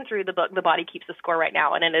 I'm reading through the book, The Body Keeps the Score right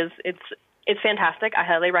now. And it's fantastic. I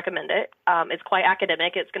highly recommend it. It's quite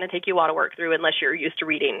academic. It's going to take you a lot of work through unless you're used to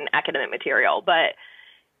reading academic material, but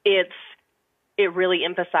it really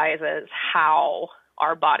emphasizes how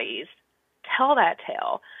our bodies tell that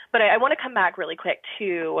tale. But I want to come back really quick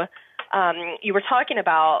to, you were talking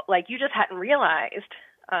about, you just hadn't realized,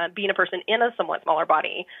 being a person in a somewhat smaller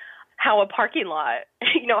body, how a parking lot,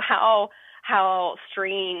 how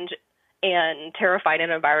strange and terrified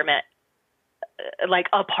an environment like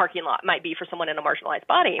a parking lot might be for someone in a marginalized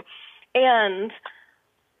body. And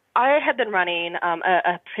I have been running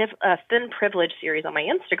a thin privilege series on my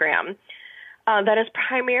Instagram that is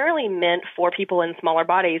primarily meant for people in smaller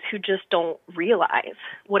bodies who just don't realize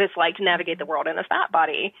what it's like to navigate the world in a fat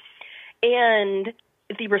body. And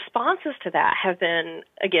the responses to that have been,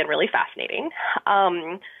 again, really fascinating.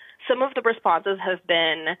 Some of the responses have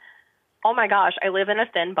been, oh my gosh, I live in a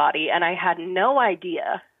thin body and I had no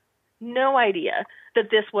idea that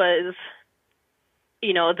this was,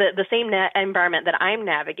 the same environment that I'm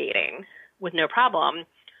navigating with no problem.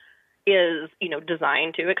 is,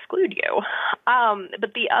 designed to exclude you.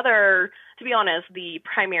 But the other, to be honest, the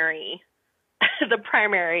primary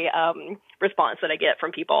response that I get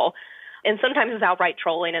from people, and sometimes it's outright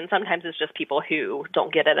trolling, and sometimes it's just people who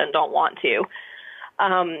don't get it and don't want to,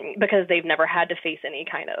 because they've never had to face any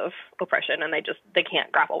kind of oppression and they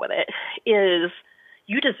can't grapple with it, is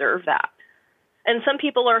you deserve that. And some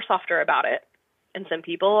people are softer about it, and some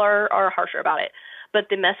people are harsher about it. But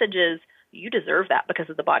the message is, you deserve that because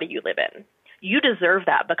of the body you live in. You deserve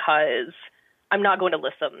that because I'm not going to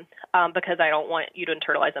list them because I don't want you to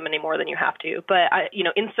internalize them any more than you have to. But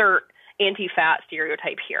insert anti-fat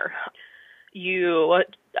stereotype here.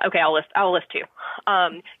 I'll list two.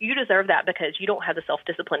 You deserve that because you don't have the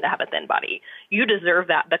self-discipline to have a thin body. You deserve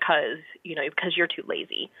that because you're too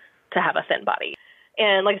lazy to have a thin body.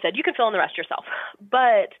 And like I said, you can fill in the rest yourself.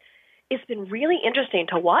 But it's been really interesting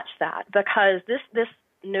to watch that, because this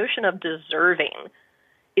notion of deserving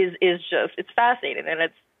is just, it's fascinating and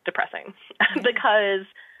it's depressing because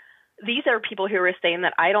these are people who are saying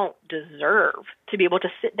that I don't deserve to be able to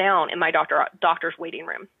sit down in my doctor's waiting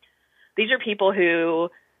room. These are people who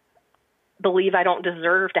believe I don't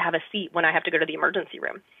deserve to have a seat when I have to go to the emergency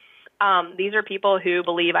room. These are people who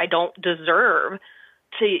believe I don't deserve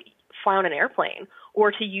to fly on an airplane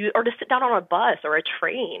or to sit down on a bus or a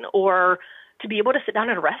train or to be able to sit down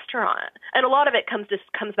at a restaurant. And a lot of it comes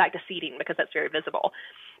back to seating because that's very visible.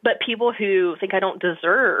 But people who think I don't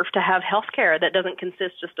deserve to have health care that doesn't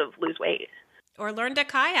consist just of lose weight. Or learn to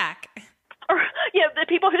kayak. Or, the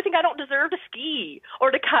people who think I don't deserve to ski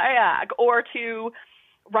or to kayak or to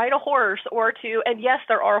ride a horse and yes,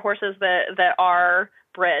 there are horses that are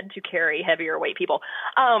bred to carry heavier weight people.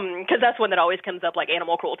 Because that's one that always comes up, like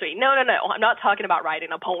animal cruelty. No. I'm not talking about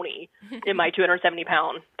riding a pony in my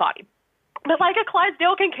 270-pound body. But like a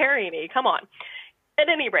Clydesdale can carry me. Come on. At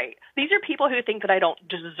any rate, these are people who think that I don't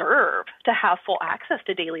deserve to have full access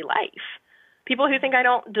to daily life. People who think I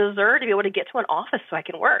don't deserve to be able to get to an office so I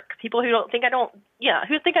can work. People who think I don't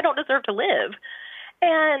deserve to live.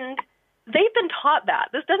 And they've been taught that.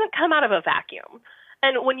 This doesn't come out of a vacuum.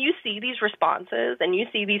 And when you see these responses and you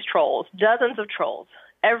see these trolls, dozens of trolls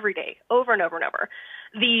every day, over and over and over,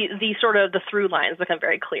 the sort of the through lines become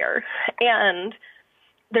very clear. And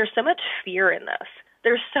there's so much fear in this.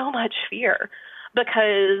 There's so much fear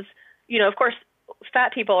because, of course,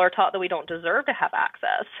 fat people are taught that we don't deserve to have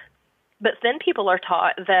access. But thin people are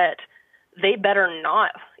taught that they better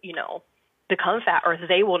not, become fat or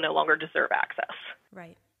they will no longer deserve access.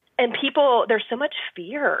 Right. And there's so much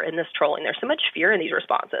fear in this trolling. There's so much fear in these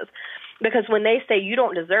responses because when they say you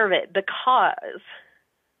don't deserve it, because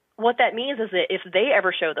what that means is that if they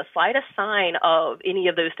ever show the slightest sign of any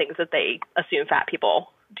of those things that they assume fat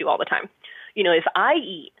people do all the time, if I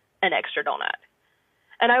eat an extra donut,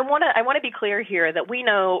 and I want to be clear here that we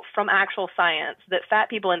know from actual science that fat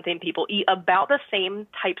people and thin people eat about the same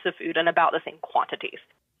types of food and about the same quantities.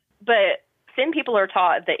 But thin people are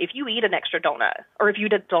taught that if you eat an extra donut, or if you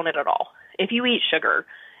don't eat at all, if you eat sugar,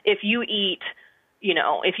 if you eat,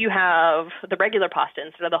 if you have the regular pasta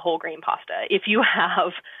instead of the whole grain pasta, if you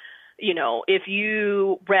have, if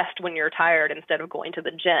you rest when you're tired instead of going to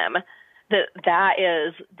the gym,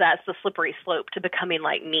 that's the slippery slope to becoming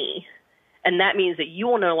like me. And that means that you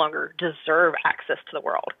will no longer deserve access to the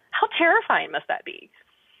world. How terrifying must that be?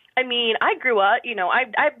 I mean, I grew up,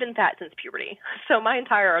 I've been fat since puberty. So my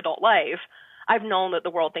entire adult life, I've known that the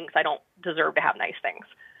world thinks I don't deserve to have nice things.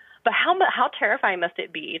 But how terrifying must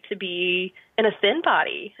it be to be in a thin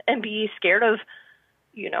body and be scared of,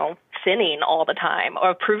 sinning all the time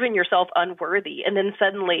or proving yourself unworthy, and then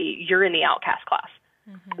suddenly you're in the outcast class.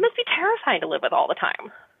 Mm-hmm. It must be terrifying to live with all the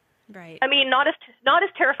time. Right. I mean, not as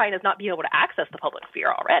terrifying as not being able to access the public sphere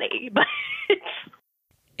already, but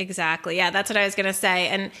Exactly. Yeah, that's what I was going to say.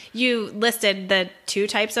 And you listed the two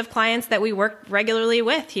types of clients that we work regularly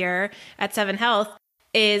with here at 7 Health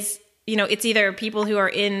is, it's either people who are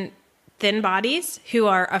in thin bodies who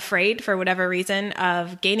are afraid for whatever reason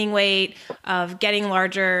of gaining weight, of getting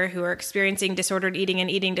larger, who are experiencing disordered eating and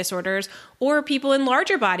eating disorders, or people in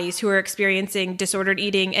larger bodies who are experiencing disordered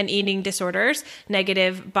eating and eating disorders,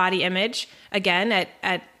 negative body image, again,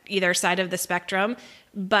 at either side of the spectrum,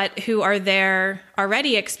 but who are there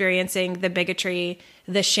already experiencing the bigotry,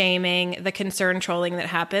 the shaming, the concern trolling that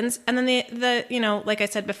happens. And then the like I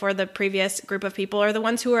said before, the previous group of people are the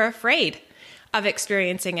ones who are afraid of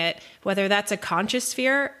experiencing it, whether that's a conscious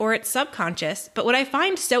fear or it's subconscious. But what I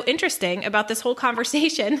find so interesting about this whole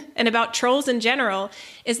conversation and about trolls in general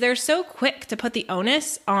is they're so quick to put the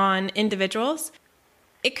onus on individuals.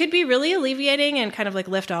 It could be really alleviating and kind of like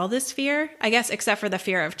lift all this fear, I guess, except for the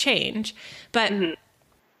fear of change. But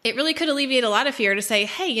it really could alleviate a lot of fear to say,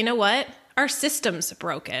 hey, you know what? Our system's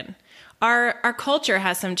broken. Our culture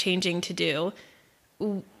has some changing to do.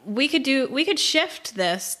 We could shift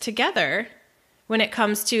this together when it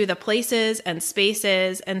comes to the places and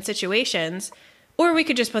spaces and situations, or we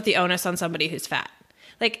could just put the onus on somebody who's fat.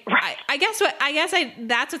 Like, right. I guess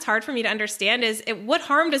that's what's hard for me to understand is what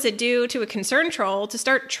harm does it do to a concerned troll to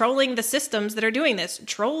start trolling the systems that are doing this?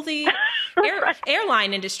 Troll the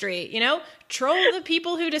airline industry, troll the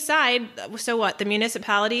people who decide. So what? The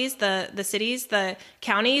municipalities, the cities, the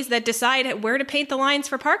counties that decide where to paint the lines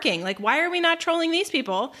for parking. Like, why are we not trolling these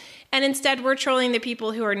people? And instead we're trolling the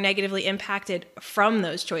people who are negatively impacted from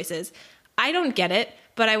those choices. I don't get it,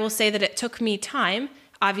 but I will say that it took me time,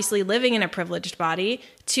 obviously living in a privileged body,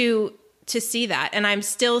 to see that. And I'm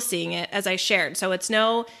still seeing it, as I shared. So it's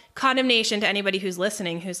no condemnation to anybody who's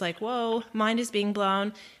listening who's like, whoa, mind is being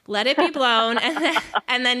blown. Let it be blown.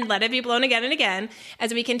 and then let it be blown again and again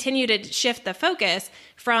as we continue to shift the focus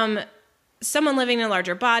from someone living in a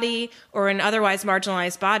larger body or an otherwise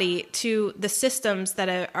marginalized body to the systems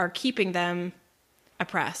that are keeping them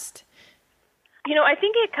oppressed. I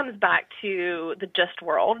think it comes back to the just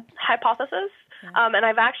world hypothesis. And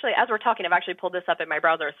I've actually, as we're talking, I've actually pulled this up in my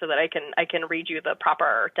browser so that I can read you the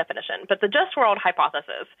proper definition. But the just world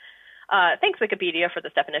hypothesis, thanks Wikipedia for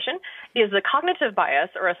this definition, is the cognitive bias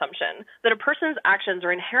or assumption that a person's actions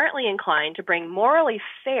are inherently inclined to bring morally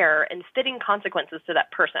fair and fitting consequences to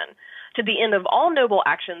that person, to the end of all noble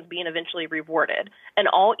actions being eventually rewarded and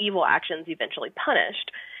all evil actions eventually punished.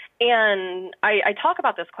 And I talk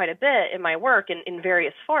about this quite a bit in my work in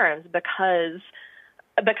various forums because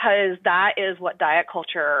that is what diet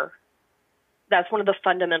culture, that's one of the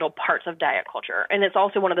fundamental parts of diet culture. And it's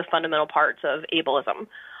also one of the fundamental parts of ableism,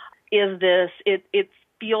 is this, it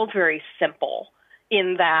feels very simple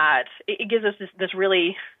in that it gives us this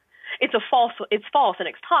really, it's false and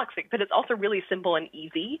it's toxic, but it's also really simple and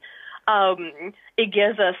easy. It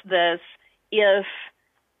gives us this, if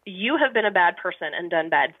you have been a bad person and done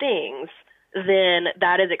bad things, then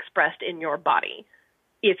that is expressed in your body.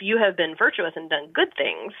 If you have been virtuous and done good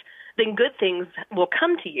things, then good things will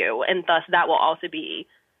come to you, and thus that will also be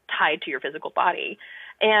tied to your physical body.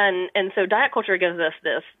 And so diet culture gives us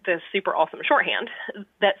this super awesome shorthand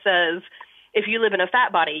that says, if you live in a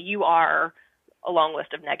fat body, you are a long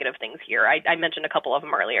list of negative things here. I mentioned a couple of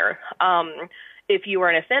them earlier. If you are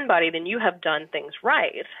in a thin body, then you have done things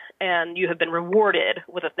right, and you have been rewarded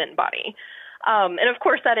with a thin body. And of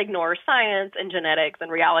course, that ignores science and genetics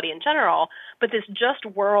and reality in general. But this just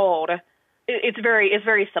world, it's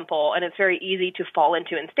very simple, and it's very easy to fall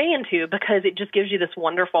into and stay into because it just gives you this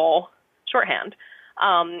wonderful shorthand.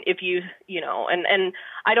 If and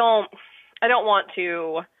I don't want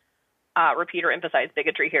to repeat or emphasize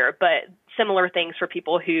bigotry here, but similar things for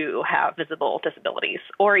people who have visible disabilities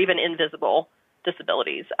or even invisible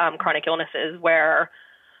disabilities, chronic illnesses where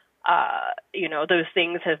those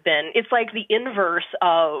things have been, it's like the inverse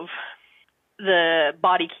of the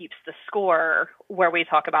body keeps the score where we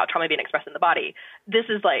talk about trauma being expressed in the body. This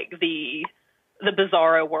is like the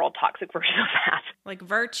bizarro world toxic version of that. Like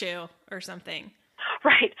virtue or something.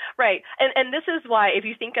 Right. And this is why if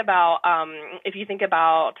you think about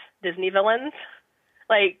Disney villains,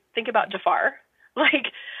 like think about Jafar.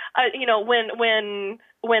 Like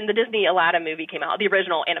when the Disney Aladdin movie came out, the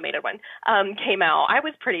original animated one, came out, I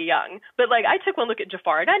was pretty young. But like I took one look at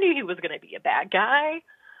Jafar and I knew he was going to be a bad guy.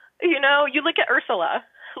 You look at Ursula,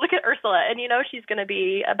 and she's going to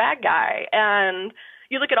be a bad guy. And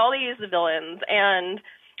you look at all these villains, and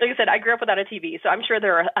like I said, I grew up without a TV, so I'm sure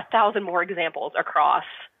there are 1,000 more examples across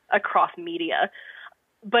media.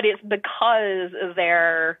 But it's because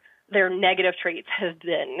their negative traits have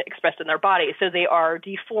been expressed in their body, so they are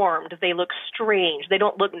deformed. They look strange. They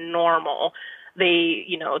don't look normal. They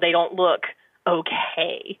don't look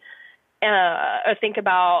okay. Think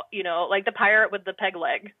about, like the pirate with the peg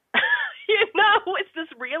leg. It's this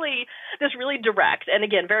really direct, and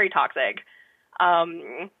again, very toxic.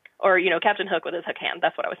 Or Captain Hook with his hook hand.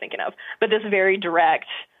 That's what I was thinking of. But this very direct,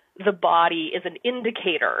 the body is an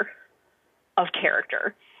indicator of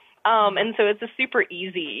character. And so it's a super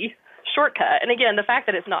easy shortcut. And again, the fact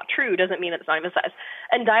that it's not true doesn't mean that it's not emphasized.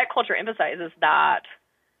 And diet culture emphasizes that.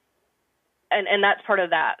 And that's part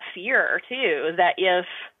of that fear too, that if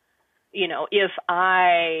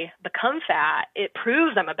I become fat, it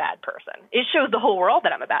proves I'm a bad person. It shows the whole world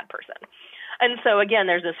that I'm a bad person. And so again,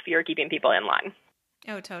 there's this fear keeping people in line.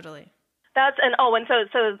 Oh, totally. So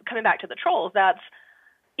coming back to the trolls, that's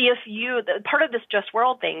part of this just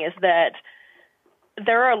world thing is that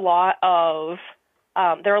there are a lot of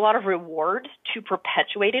rewards to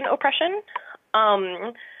perpetuating oppression.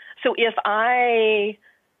 So if I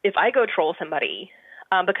if I go troll somebody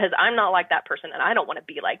because I'm not like that person and I don't want to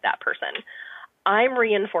be like that person, I'm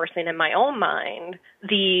reinforcing in my own mind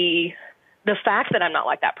the fact that I'm not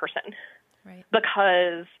like that person. Right.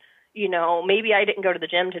 Because, maybe I didn't go to the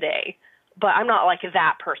gym today, but I'm not like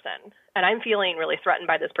that person. And I'm feeling really threatened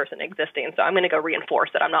by this person existing. So I'm going to go reinforce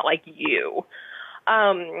that I'm not like you.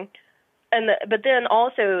 But then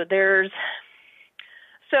also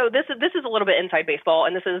so this is a little bit inside baseball,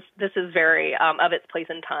 and this is very of its place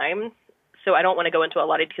in time. So I don't want to go into a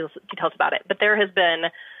lot of details about it. But there has been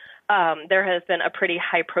a pretty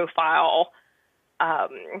high profile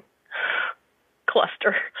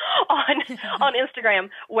cluster on Instagram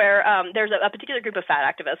where there's a particular group of fat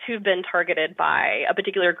activists who've been targeted by a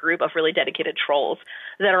particular group of really dedicated trolls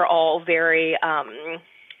that are all very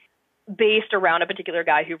based around a particular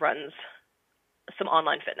guy who runs some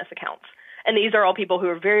online fitness accounts. And these are all people who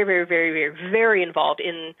are very, very, very, very, very involved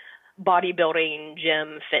in bodybuilding,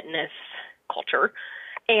 gym, fitness culture.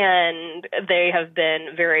 And they have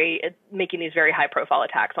been making these very high profile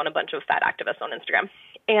attacks on a bunch of fat activists on Instagram.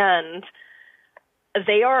 And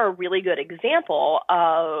they are a really good example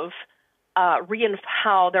of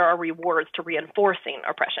how there are rewards to reinforcing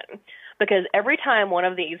oppression. Because every time one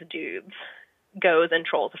of these dudes goes and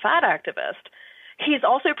trolls a fat activist, he's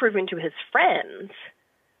also proving to his friends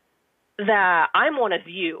that I'm one of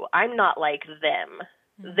you. I'm not like them.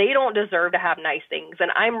 They don't deserve to have nice things.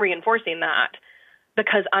 And I'm reinforcing that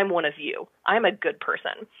because I'm one of you. I'm a good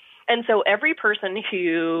person. And so every person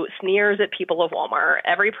who sneers at people of Walmart,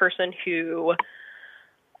 every person who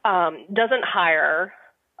doesn't hire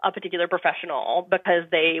a particular professional because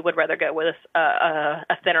they would rather go with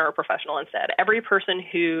a thinner professional instead, every person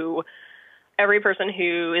who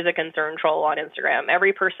is a concerned troll on Instagram,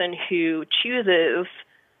 every person who chooses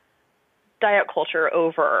diet culture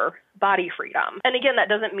over body freedom. And again, that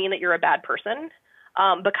doesn't mean that you're a bad person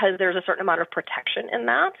because there's a certain amount of protection in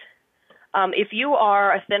that. If you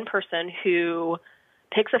are a thin person who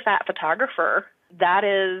picks a fat photographer,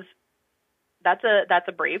 that's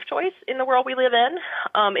a brave choice in the world we live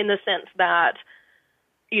in the sense that,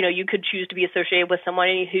 you could choose to be associated with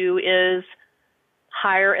someone who is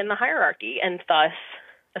higher in the hierarchy and thus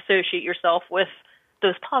associate yourself with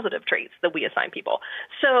those positive traits that we assign people.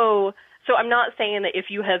 So I'm not saying that if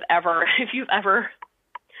you've ever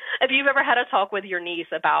had a talk with your niece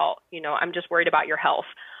about, I'm just worried about your health.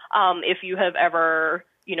 If you have ever,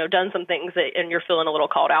 done some things and you're feeling a little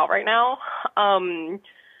called out right now,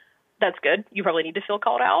 that's good. You probably need to feel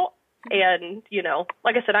called out. And,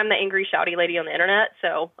 like I said, I'm the angry, shouty lady on the internet,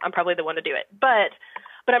 so I'm probably the one to do it. But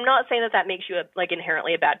I'm not saying that makes you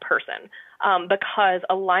inherently a bad person, because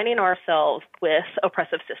aligning ourselves with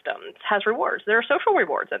oppressive systems has rewards. There are social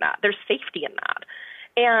rewards in that. There's safety in that.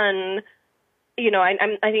 And,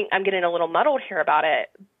 I think I'm getting a little muddled here about it,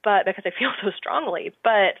 but because I feel so strongly.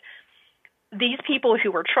 But these people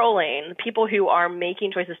who are trolling, people who are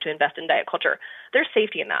making choices to invest in diet culture, there's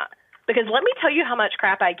safety in that. Because let me tell you how much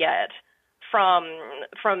crap I get from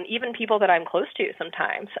even people that I'm close to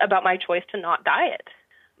sometimes about my choice to not diet.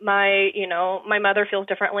 My mother feels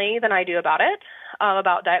differently than I do about it,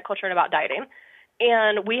 about diet culture and about dieting.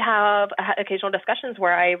 And we have occasional discussions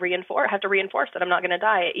where I have to reinforce that I'm not going to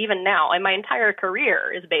diet, even now. And my entire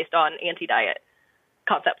career is based on anti-diet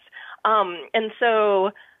concepts. And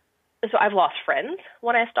so I've lost friends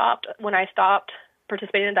when I stopped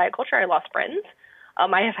participating in diet culture. I lost friends.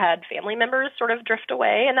 I have had family members sort of drift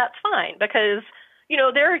away, and that's fine because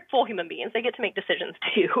they're full human beings. They get to make decisions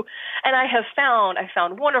too. And I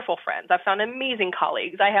found wonderful friends. I've found amazing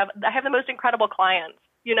colleagues. I have the most incredible clients.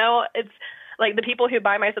 It's like the people who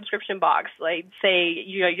buy my subscription box, say,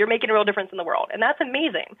 you're making a real difference in the world. And that's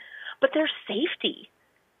amazing. But there's safety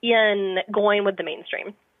in going with the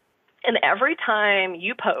mainstream. And every time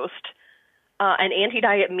you post an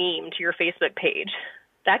anti-diet meme to your Facebook page,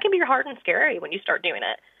 that can be hard and scary when you start doing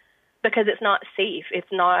it because it's not safe.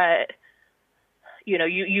 It's not,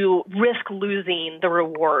 you risk losing the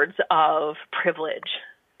rewards of privilege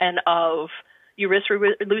and you risk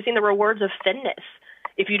losing the rewards of thinness.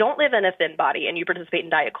 If you don't live in a thin body and you participate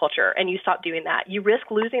in diet culture and you stop doing that, you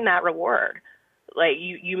risk losing that reward. Like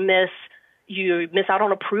you miss out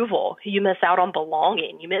on approval. You miss out on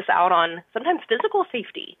belonging. You miss out on sometimes physical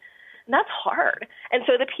safety. And that's hard. And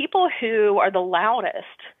so the people who are the loudest,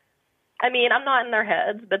 I'm not in their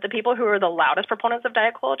heads, but the people who are the loudest proponents of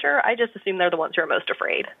diet culture, I just assume they're the ones who are most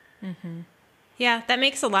afraid. Mm-hmm. Yeah, that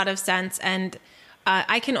makes a lot of sense. And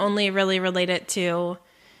I can only really relate it to,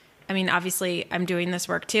 obviously I'm doing this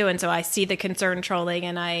work too. And so I see the concern trolling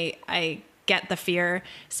and I get the fear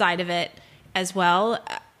side of it as well.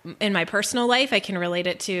 In my personal life, I can relate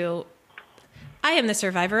it to I am the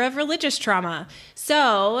survivor of religious trauma.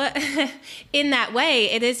 So in that way,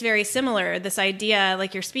 it is very similar. This idea,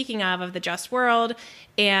 like you're speaking of the just world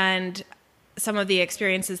and some of the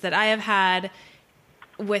experiences that I have had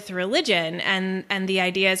with religion and the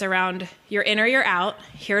ideas around you're in or you're out.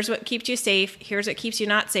 Here's what keeps you safe. Here's what keeps you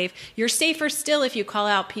not safe. You're safer still if you call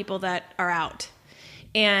out people that are out.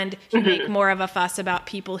 And you make more of a fuss about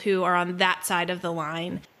people who are on that side of the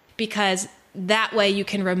line, because that way you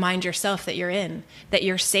can remind yourself that you're in, that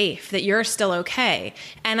you're safe, that you're still okay.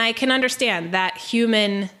 And I can understand that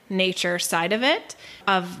human nature side of it,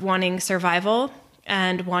 of wanting survival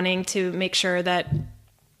and wanting to make sure that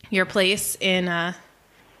your place in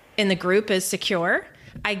the group is secure.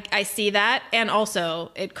 I see that. And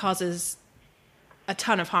also it causes a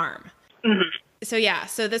ton of harm. Mm-hmm.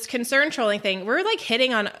 So this concern trolling thing, we're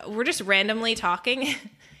just randomly talking.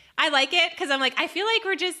 I like it because I'm like, I feel like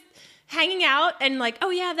we're just hanging out and like, oh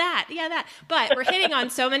yeah, that. But we're hitting on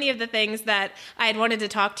so many of the things that I had wanted to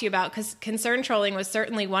talk to you about, because concern trolling was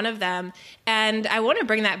certainly one of them. And I want to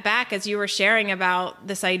bring that back as you were sharing about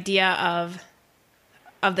this idea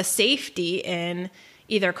of the safety in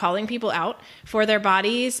either calling people out for their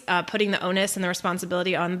bodies, putting the onus and the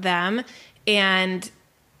responsibility on them, and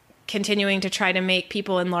continuing to try to make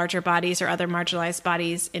people in larger bodies or other marginalized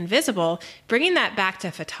bodies invisible. Bringing that back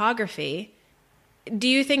to photography, do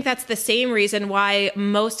you think that's the same reason why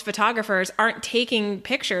most photographers aren't taking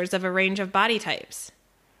pictures of a range of body types?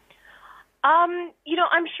 I'm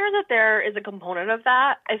sure that there is a component of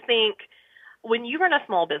that. I think when you run a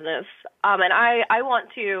small business, and I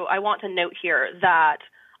want to note here that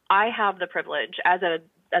I have the privilege as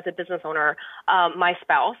a business owner. My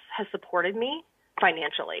spouse has supported me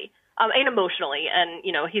financially and emotionally, and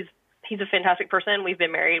he's a fantastic person. We've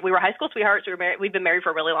been married. We were high school sweethearts. We've been married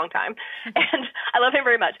for a really long time, and I love him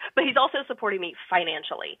very much. But he's also supporting me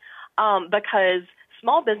financially, because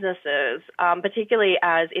small businesses, particularly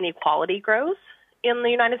as inequality grows in the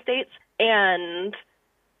United States, and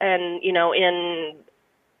in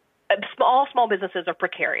small businesses are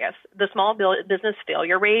precarious. The small business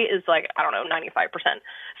failure rate is 95%.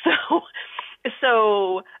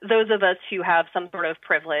 So those of us who have some sort of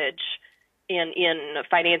privilege in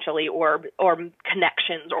financially or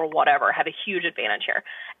connections or whatever have a huge advantage here.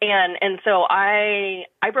 And so I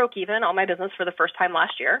broke even on my business for the first time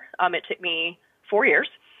last year. It took me 4 years.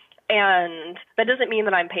 And that doesn't mean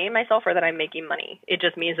that I'm paying myself or that I'm making money. It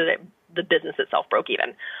just means that the business itself broke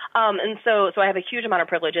even. And so I have a huge amount of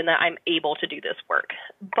privilege in that I'm able to do this work.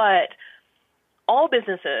 But all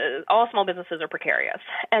small businesses are precarious.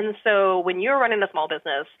 And so when you're running a small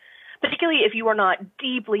business, particularly if you are not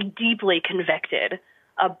deeply, deeply convicted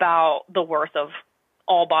about the worth of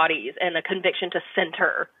all bodies and a conviction to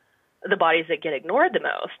center the bodies that get ignored the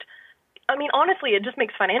most, I mean, honestly, it just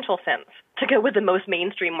makes financial sense to go with the most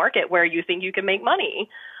mainstream market where you think you can make money.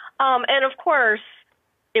 And of course,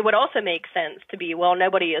 it would also make sense to be, well,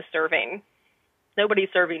 nobody's serving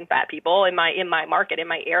fat people in my market, in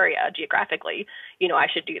my area geographically. I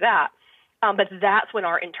should do that. But that's when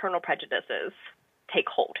our internal prejudices take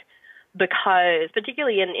hold, because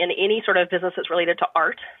particularly in any sort of business that's related to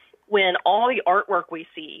art, when all the artwork we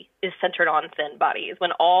see is centered on thin bodies,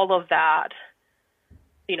 when all of that,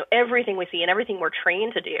 everything we see and everything we're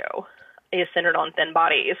trained to do is centered on thin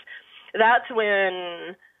bodies, that's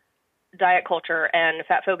when diet culture and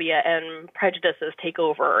fat phobia and prejudices take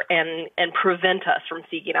over and prevent us from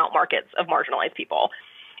seeking out markets of marginalized people.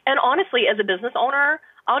 And honestly, as a business owner,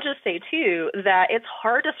 I'll just say too that it's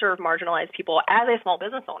hard to serve marginalized people as a small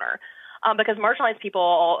business owner, because marginalized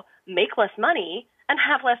people make less money and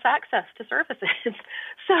have less access to services.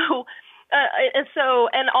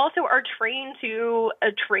 And also are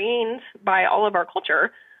trained by all of our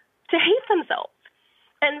culture to hate themselves.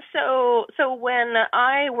 And so when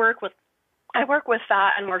I work with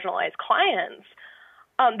fat and marginalized clients,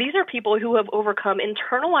 these are people who have overcome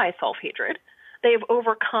internalized self-hatred. They've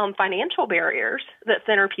overcome financial barriers that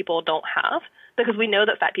thinner people don't have, because we know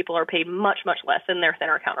that fat people are paid much, much less than their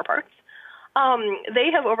thinner counterparts.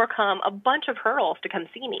 They have overcome a bunch of hurdles to come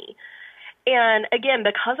see me. And again,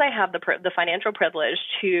 because I have the financial privilege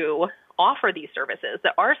to offer these services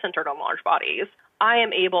that are centered on large bodies, I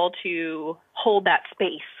am able to hold that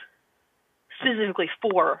space specifically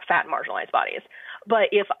for fat and marginalized bodies. But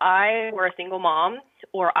if I were a single mom,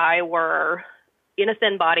 or I were in a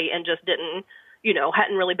thin body and just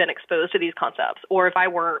hadn't really been exposed to these concepts, or if I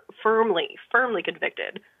were firmly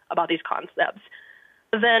convicted about these concepts,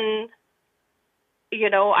 then,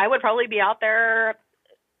 I would probably be out there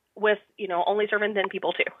with, only serving thin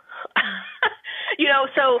people too.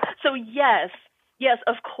 So yes, yes,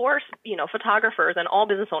 of course, photographers and all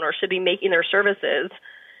business owners should be making their services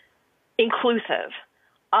inclusive.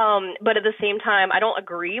 But at the same time, I don't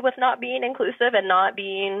agree with not being inclusive and not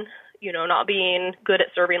being good at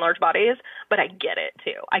serving large bodies, but I get it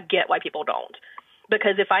too. I get why people don't.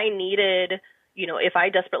 Because if I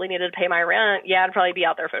desperately needed to pay my rent, yeah, I'd probably be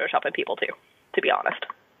out there photoshopping people too, to be honest.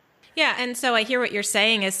 Yeah, and so I hear what you're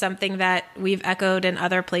saying is something that we've echoed in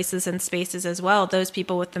other places and spaces as well. Those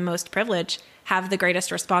people with the most privilege have the greatest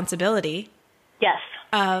responsibility. Yes.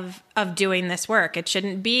 Of doing this work. It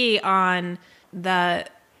shouldn't be on the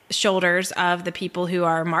shoulders of the people who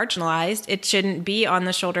are marginalized. It shouldn't be on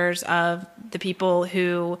the shoulders of the people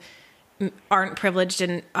who aren't privileged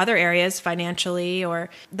in other areas financially or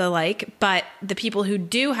the like, but the people who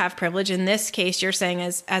do have privilege. In this case, you're saying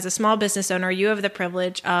as a small business owner, you have the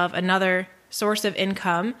privilege of another source of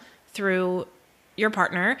income through your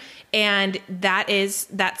partner. And that's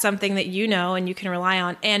something that you know and you can rely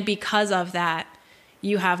on. And because of that,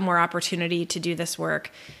 you have more opportunity to do this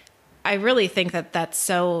work. I really think that that's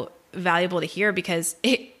so valuable to hear because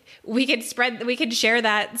we could share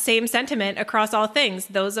that same sentiment across all things.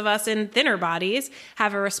 Those of us in thinner bodies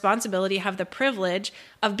have a responsibility, have the privilege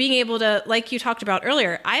of being able to, like you talked about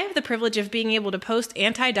earlier, I have the privilege of being able to post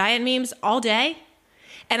anti-diet memes all day.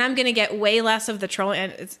 And I'm going to get way less of the troll.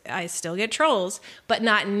 And I still get trolls, but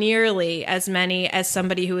not nearly as many as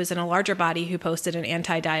somebody who is in a larger body who posted an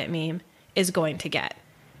anti-diet meme is going to get.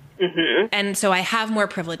 Mm-hmm. And so I have more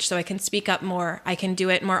privilege, so I can speak up more. I can do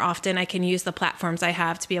it more often. I can use the platforms I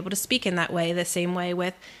have to be able to speak in that way, the same way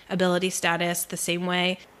with ability status, the same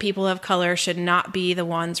way people of color should not be the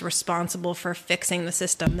ones responsible for fixing the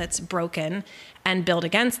system that's broken and build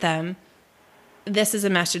against them. This is a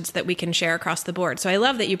message that we can share across the board. So I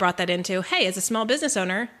love that you brought that into, hey, as a small business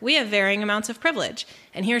owner, we have varying amounts of privilege.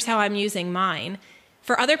 And here's how I'm using mine.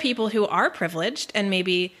 For other people who are privileged and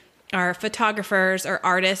maybe are photographers or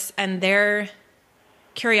artists and their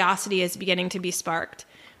curiosity is beginning to be sparked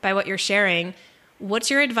by what you're sharing, what's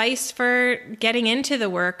your advice for getting into the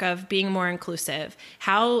work of being more inclusive?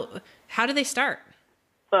 How do they start?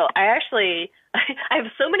 Well, I have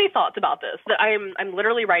so many thoughts about this that I'm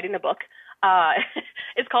literally writing a book.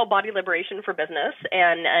 It's called Body Liberation for Business,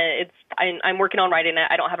 and I'm working on writing it.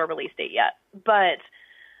 I don't have a release date yet, but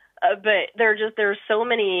there's so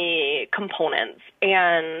many components,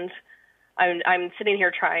 and I'm sitting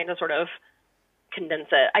here trying to sort of condense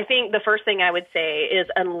it. I think the first thing I would say is,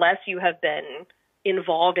 unless you have been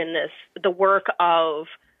involved in the work of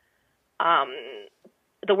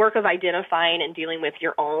identifying and dealing with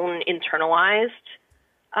your own internalized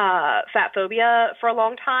fat phobia for a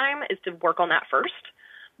long time, is to work on that first,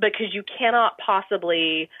 because you can't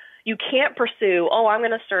pursue, I'm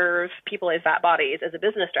going to serve people in fat bodies as a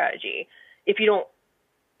business strategy if you don't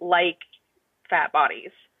like fat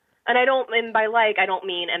bodies. And by I don't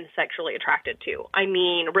mean am sexually attracted to. I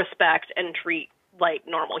mean respect and treat like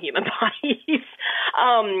normal human bodies.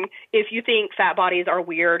 If you think fat bodies are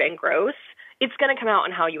weird and gross, it's going to come out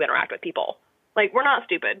in how you interact with people. Like, we're not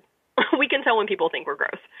stupid. We can tell when people think we're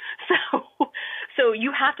gross. So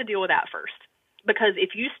you have to deal with that first, because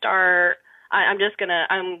if you start, I'm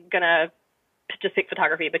gonna just pick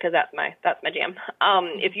photography because that's my jam.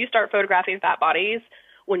 If you start photographing fat bodies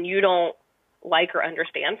when you don't like or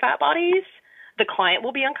understand fat bodies, the client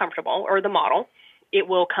will be uncomfortable, or the model. It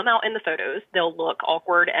will come out in the photos. They'll look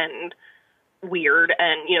awkward and weird,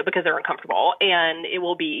 and because they're uncomfortable, and it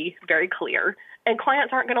will be very clear. And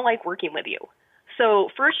clients aren't going to like working with you. So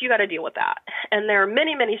first, you got to deal with that. And there are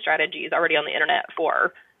many, many strategies already on the internet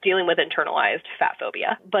for dealing with internalized fat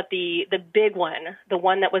phobia. But the big one, the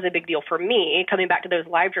one that was a big deal for me, coming back to those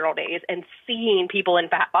live journal days and seeing people in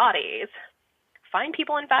fat bodies, find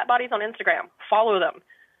people in fat bodies on Instagram, follow them.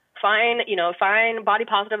 Find body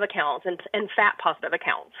positive accounts and fat positive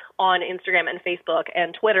accounts on Instagram and Facebook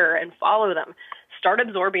and Twitter, and follow them. Start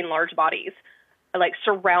absorbing large bodies. Like,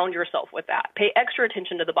 surround yourself with that. Pay extra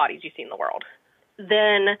attention to the bodies you see in the world.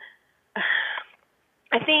 Then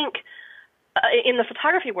I think in the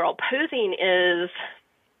photography world, posing is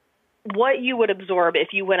what you would absorb if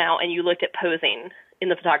you went out and you looked at posing in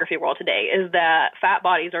the photography world today, is that fat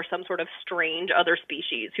bodies are some sort of strange other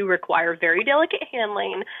species who require very delicate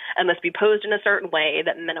handling and must be posed in a certain way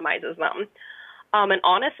that minimizes them. And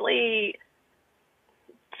honestly,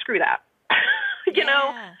 screw that.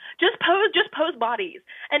 Just pose bodies.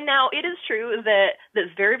 And now it is true that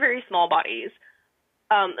very, very small bodies,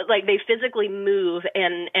 they physically move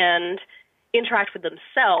and interact with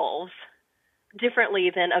themselves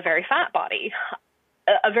differently than a very fat body.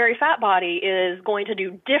 A very fat body is going to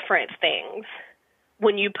do different things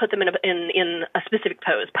when you put them in a specific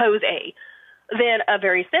pose. Pose A. than a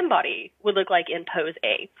very thin body would look like in pose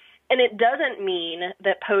A. And it doesn't mean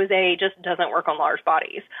that pose A just doesn't work on large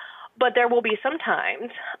bodies. But there will be some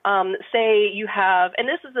times, say you have, and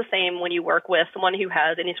this is the same when you work with someone who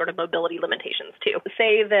has any sort of mobility limitations too.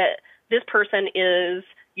 Say that this person is,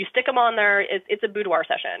 you stick them on their, it's a boudoir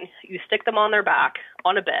session. You stick them on their back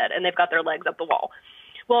on a bed and they've got their legs up the wall.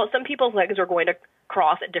 Well, some people's legs are going to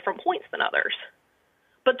cross at different points than others.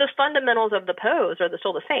 But the fundamentals of the pose are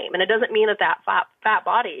still the same. And it doesn't mean that fat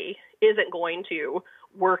body isn't going to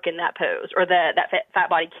work in that pose, or that fat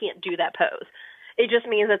body can't do that pose. It just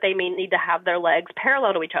means that they may need to have their legs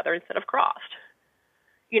parallel to each other instead of crossed.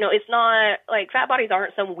 It's not like fat bodies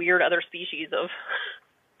aren't some weird other species of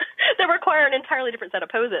that require an entirely different set of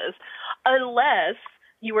poses, unless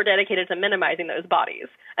you were dedicated to minimizing those bodies.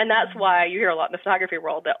 And that's why you hear a lot in the photography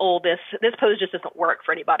world that, this pose just doesn't work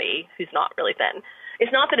for anybody who's not really thin.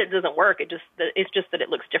 It's not that it doesn't work. It's just that it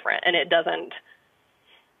looks different, and it doesn't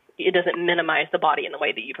minimize the body in the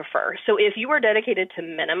way that you prefer. So if you are dedicated to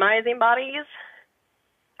minimizing bodies,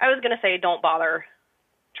 I was going to say don't bother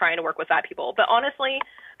trying to work with fat people. But honestly,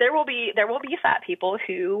 there will be fat people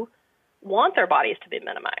who want their bodies to be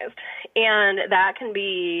minimized. And that can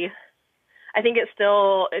be, I think it's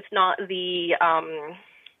not the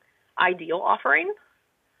ideal offering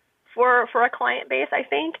for a client base, I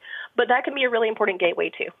think. But that can be a really important gateway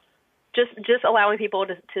too. Just allowing people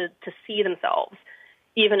to see themselves,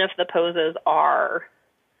 even if the poses are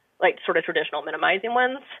like sort of traditional minimizing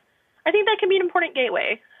ones. I think that can be an important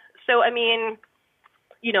gateway. So,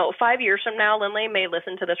 5 years from now, Lindley may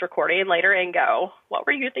listen to this recording later and go, what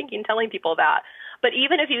were you thinking telling people that? But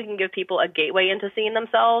even if you can give people a gateway into seeing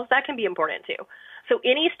themselves, that can be important too. So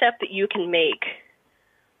any step that you can make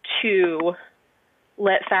to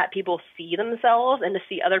let fat people see themselves and to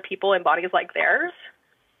see other people in bodies like theirs,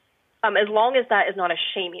 as long as that is not a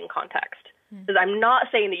shaming context. Because I'm not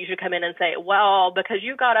saying that you should come in and say, well, because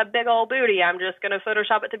you got a big old booty, I'm just going to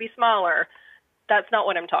Photoshop it to be smaller. That's not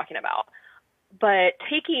what I'm talking about. But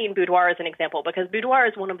taking boudoir as an example, because boudoir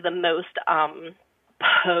is one of the most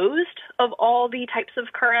posed of all the types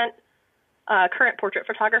of current portrait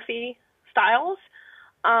photography styles.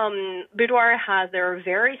 Boudoir there are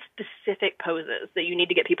very specific poses that you need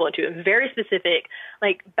to get people into, and very specific,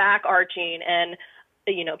 like back arching and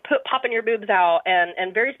popping your boobs out,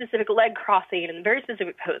 and very specific leg crossing and very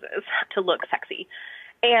specific poses to look sexy.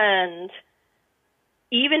 And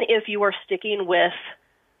even if you are sticking with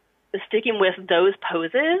those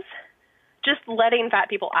poses, just letting fat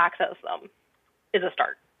people access them is a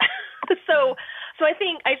start. So I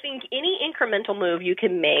think any incremental move you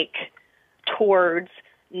can make towards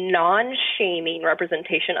non-shaming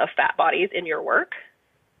representation of fat bodies in your work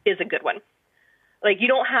is a good one. Like, you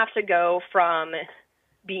don't have to go from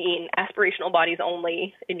being aspirational bodies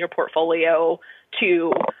only in your portfolio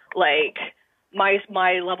to like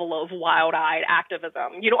my level of wild-eyed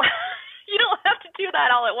activism. You don't have to do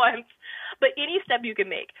that all at once. But any step you can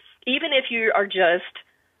make, even if you are just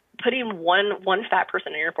putting one fat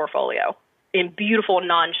person in your portfolio in beautiful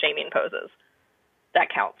non-shaming poses,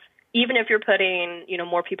 that counts. Even if you're putting,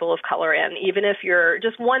 more people of color in, even if you're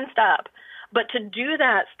just one step. But to do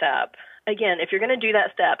that step, again, if you're going to do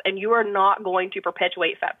that step and you are not going to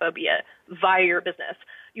perpetuate fat phobia via your business,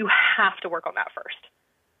 you have to work on that first.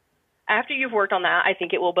 After you've worked on that, I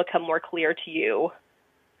think it will become more clear to you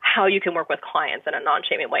how you can work with clients in a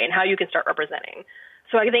non-shaming way and how you can start representing.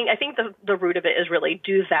 So I think the root of it is really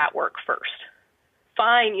do that work first.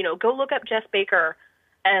 Fine, go look up Jess Baker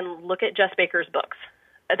and look at Jess Baker's books.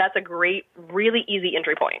 That's a great, really easy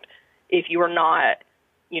entry point if you are not,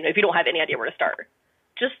 if you don't have any idea where to start.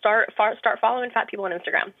 Just start following fat people on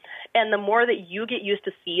Instagram. And the more that you get used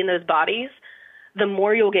to seeing those bodies, the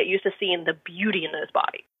more you'll get used to seeing the beauty in those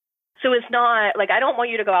bodies. So it's not like, I don't want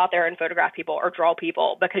you to go out there and photograph people or draw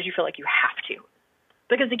people because you feel like you have to.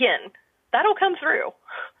 Because again, that'll come through.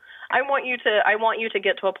 I want you to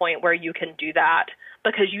get to a point where you can do that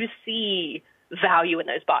because you see value in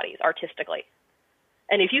those bodies artistically.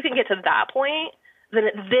 And if you can get to that point,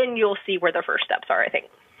 then you'll see where the first steps are, I think.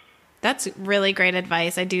 That's really great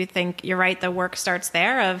advice. I do think you're right. The work starts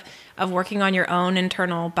there of working on your own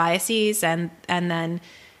internal biases and then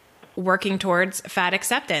working towards fat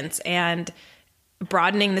acceptance and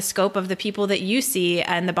broadening the scope of the people that you see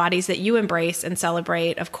and the bodies that you embrace and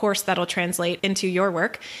celebrate. Of course, that'll translate into your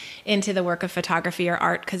work, into the work of photography or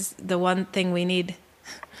art, because the one thing we need,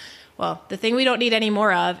 well, the thing we don't need any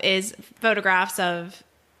more of is photographs of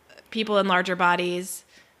people in larger bodies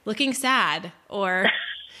looking sad or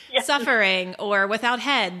suffering or without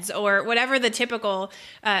heads or whatever the typical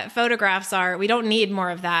photographs are. We don't need more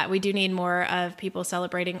of that. We do need more of people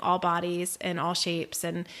celebrating all bodies and all shapes.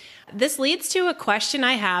 And this leads to a question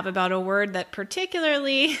I have about a word that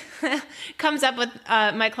particularly comes up with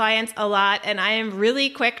my clients a lot. And I am really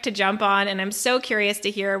quick to jump on, and I'm so curious to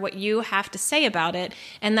hear what you have to say about it.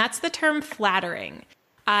 And that's the term flattering.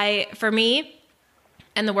 For me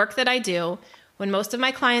and the work that I do, when most of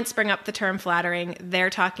my clients bring up the term flattering, they're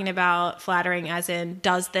talking about flattering as in,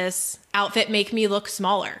 does this outfit make me look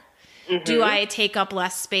smaller? Mm-hmm. Do I take up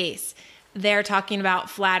less space? They're talking about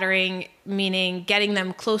flattering, meaning getting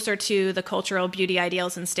them closer to the cultural beauty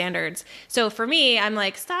ideals and standards. So for me, I'm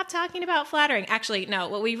like, stop talking about flattering. Actually, no,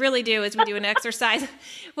 what we really do is we do an exercise.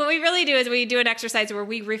 We do an exercise where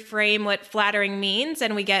we reframe what flattering means,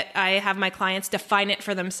 and I have my clients define it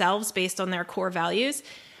for themselves based on their core values.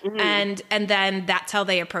 Mm-hmm. And then that's how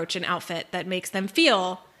they approach an outfit that makes them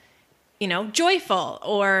feel, joyful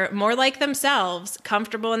or more like themselves,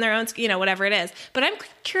 comfortable in their own, whatever it is. But I'm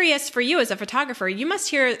curious for you as a photographer, you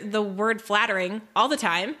must hear the word flattering all the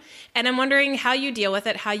time. And I'm wondering how you deal with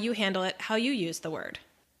it, how you handle it, how you use the word.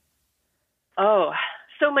 Oh,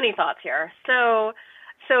 so many thoughts here.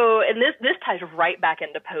 And this ties right back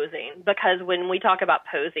into posing, because when we talk about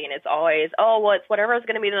posing, it's always, it's whatever is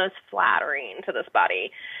going to be the most flattering to this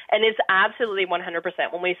body. And it's absolutely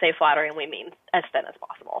 100% when we say flattering, we mean as thin as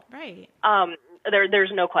possible. Right.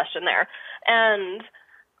 There's no question there. And,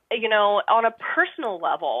 on a personal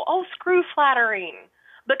level, screw flattering.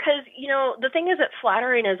 Because, the thing is that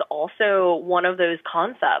flattering is also one of those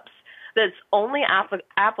concepts that's only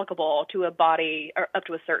applicable to a body or up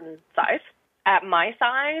to a certain size. At my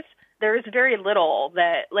size, there's very little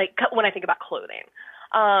that, like, when I think about clothing,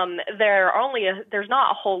 there's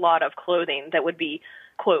not a whole lot of clothing that would be,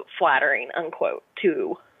 quote, flattering, unquote,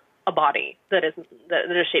 to a body that is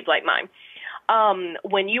shaped like mine.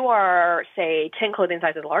 When you are, say, 10 clothing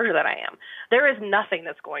sizes larger than I am, there is nothing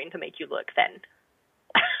that's going to make you look thin.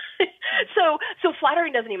 So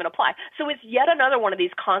flattering doesn't even apply. So it's yet another one of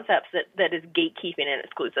these concepts that is gatekeeping and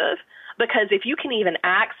exclusive, because if you can even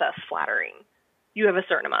access flattering, you have a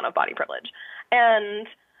certain amount of body privilege. And,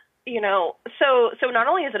 so not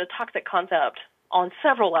only is it a toxic concept on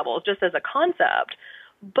several levels, just as a concept,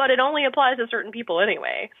 but it only applies to certain people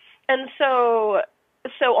anyway. And so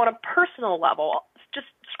on a personal level, just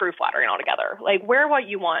screw flattering altogether. Like, wear what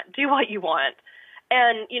you want, do what you want.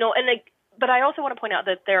 And, but I also want to point out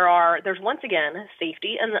that there's once again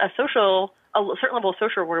safety and a certain level of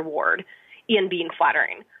social reward in being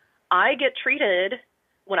flattering. I get treated,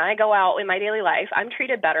 when I go out in my daily life, I'm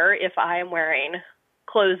treated better if I am wearing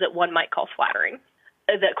clothes that one might call flattering,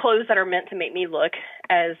 the clothes that are meant to make me look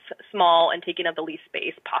as small and taking up the least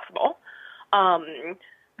space possible,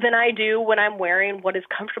 than I do when I'm wearing what is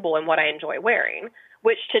comfortable and what I enjoy wearing,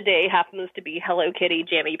 which today happens to be Hello Kitty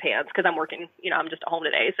jammy pants, because I'm working, I'm just at home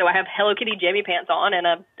today. So I have Hello Kitty jammy pants on and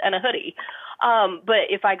a hoodie. But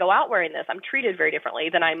if I go out wearing this, I'm treated very differently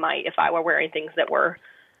than I might if I were wearing things that were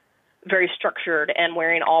very structured and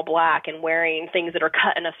wearing all black and wearing things that are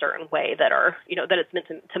cut in a certain way that are, that it's meant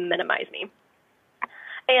to minimize me.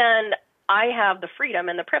 And I have the freedom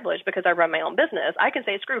and the privilege, because I run my own business, I can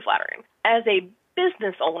say screw flattering. As a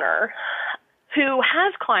business owner who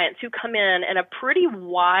has clients who come in a pretty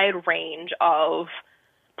wide range of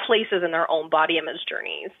places in their own body image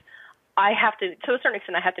journeys, I have to a certain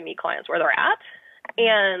extent, I have to meet clients where they're at.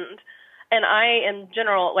 And I, in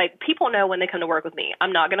general, like, people know when they come to work with me,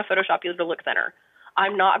 I'm not going to Photoshop you to look thinner.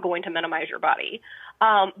 I'm not going to minimize your body.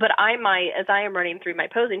 But I might, as I am running through my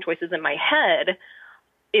posing choices in my head,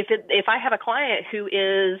 if I have a client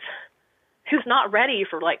who's not ready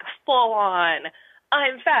for, like, full on,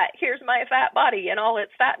 I'm fat, here's my fat body and all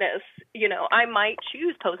its fatness, I might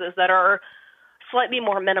choose poses that are slightly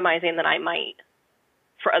more minimizing than I might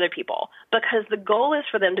for other people, because the goal is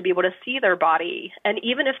for them to be able to see their body. And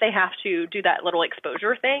even if they have to do that little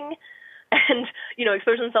exposure thing and,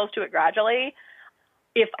 expose themselves to it gradually,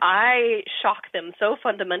 if I shock them so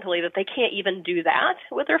fundamentally that they can't even do that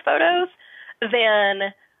with their photos,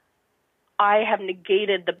 then I have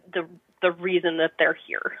negated the reason that they're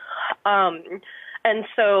here. And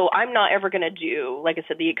so I'm not ever going to do, like I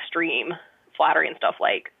said, the extreme flattering stuff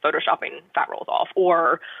like photoshopping fat rolls off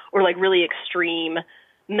or like really extreme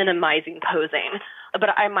minimizing posing. But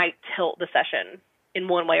I might tilt the session in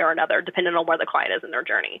one way or another, depending on where the client is in their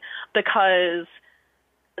journey, because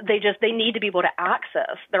they need to be able to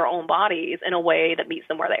access their own bodies in a way that meets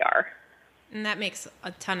them where they are. And that makes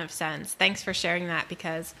a ton of sense. Thanks for sharing that,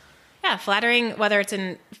 because flattering, whether it's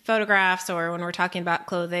in photographs or when we're talking about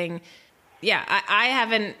clothing, I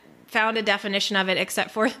haven't found a definition of it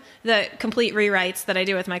except for the complete rewrites that I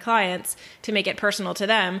do with my clients to make it personal to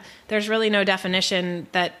them. There's really no definition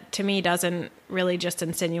that to me doesn't really just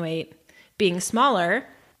insinuate being smaller.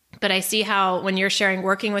 But I see how when you're sharing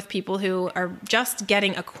working with people who are just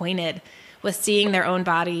getting acquainted with seeing their own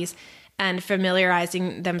bodies and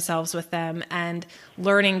familiarizing themselves with them and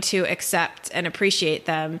learning to accept and appreciate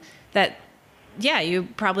them, that yeah, you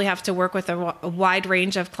probably have to work with a wide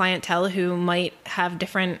range of clientele who might have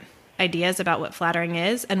different ideas about what flattering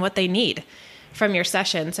is and what they need from your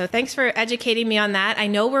session. So thanks for educating me on that. I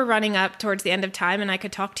know we're running up towards the end of time and I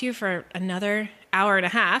could talk to you for another hour and a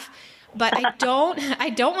half, but I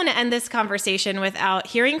don't want to end this conversation without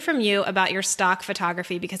hearing from you about your stock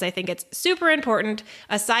photography, because I think it's super important.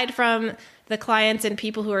 Aside from the clients and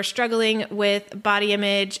people who are struggling with body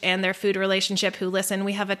image and their food relationship who listen,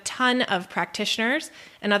 we have a ton of practitioners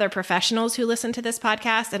and other professionals who listen to this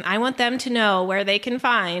podcast, and I want them to know where they can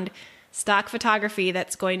find stock photography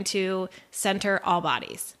that's going to center all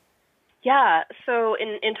bodies. Yeah. So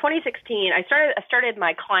in 2016, I started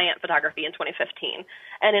my client photography in 2015.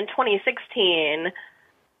 And in 2016,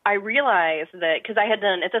 I realized that because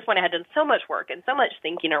at this point, I had done so much work and so much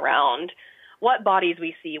thinking around what bodies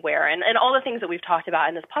we see where and all the things that we've talked about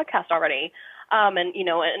in this podcast already. And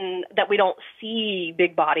that we don't see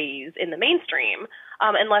big bodies in the mainstream,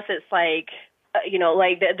 unless it's like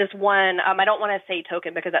this one, I don't want to say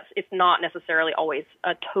token because it's not necessarily always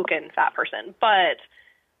a token fat person, but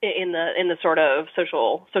in the sort of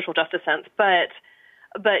social justice sense, but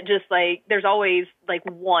just like there's always like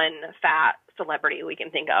one fat celebrity we can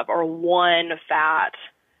think of, or one fat,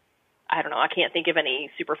 I don't know, I can't think of any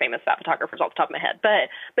super famous fat photographers off the top of my head, but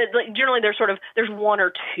like generally there's one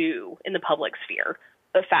or two in the public sphere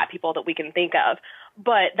of fat people that we can think of,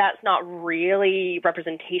 but that's not really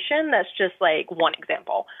representation. That's just like one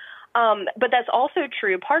example. But that's also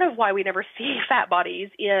true. Part of why we never see fat bodies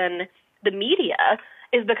in the media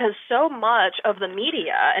is because so much of the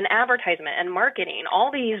media and advertisement and marketing,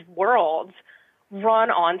 all these worlds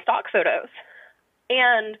run on stock photos.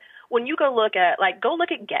 And when you go look at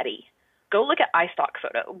Getty, go look at iStock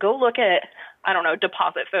Photo, go look at,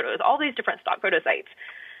 Deposit Photos, all these different stock photo sites.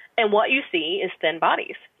 And what you see is thin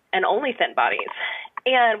bodies and only thin bodies.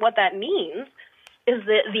 And what that means is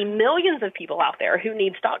that the millions of people out there who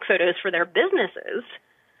need stock photos for their businesses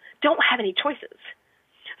don't have any choices.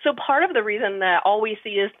 So part of the reason that all we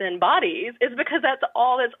see is thin bodies is because that's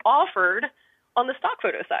all that's offered on the stock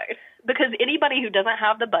photo side. Because anybody who doesn't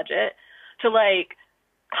have the budget to like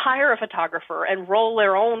hire a photographer and roll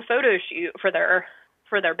their own photo shoot for their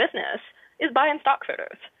business is buying stock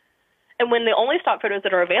photos. And when the only stock photos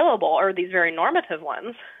that are available are these very normative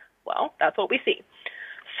ones, well, that's what we see.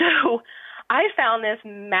 So I found this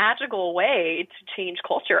magical way to change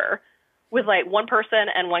culture with like one person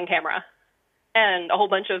and one camera, and a whole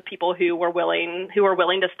bunch of people who are willing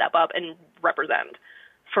to step up and represent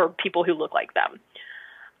for people who look like them.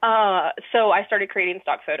 So I started creating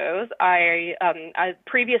stock photos. I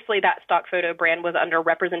previously that stock photo brand was under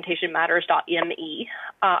representationmatters.me.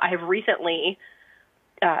 I have recently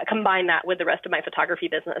combined that with the rest of my photography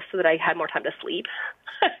business so that I had more time to sleep,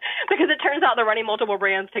 because it turns out that running multiple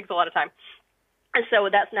brands takes a lot of time. And so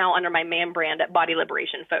that's now under my main brand at Body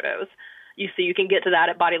Liberation Photos. You can get to that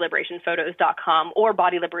at bodyliberationphotos.com or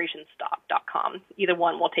bodyliberationstock.com. Either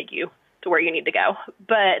one will take you to where you need to go.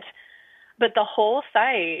 But the whole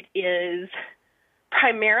site is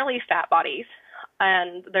primarily fat bodies,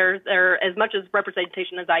 and there's as much as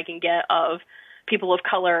representation as I can get of people of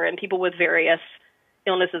color and people with various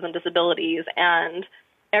illnesses and disabilities. And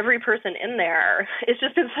every person in there, it's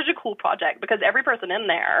just been such a cool project because every person in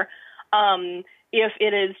there, if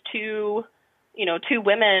it is two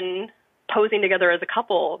women posing together as a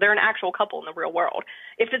couple, they're an actual couple in the real world.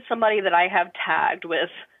 If it's somebody that I have tagged with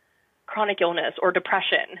chronic illness or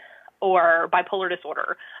depression or bipolar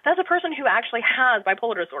disorder, that's a person who actually has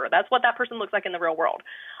bipolar disorder. That's what that person looks like in the real world.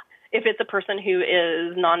 If it's a person who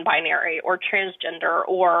is non-binary or transgender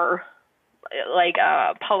or like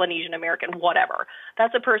Polynesian American, whatever,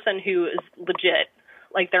 that's a person who is legit,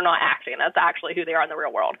 like they're not acting. That's actually who they are in the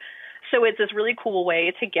real world. So it's this really cool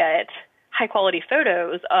way to get high quality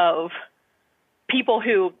photos of people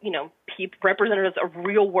who, representatives of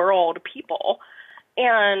real world people.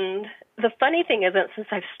 And the funny thing is that since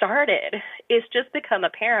I've started, it's just become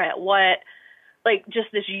apparent what, like,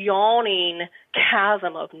 just this yawning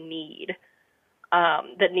chasm of need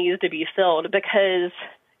that needs to be filled because,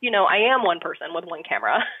 I am one person with one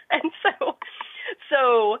camera. And so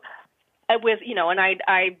with, and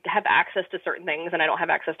I have access to certain things and I don't have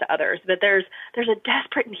access to others, but there's a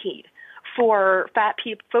desperate need for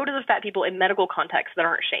photos of fat people in medical contexts that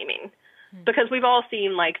aren't shaming. Because we've all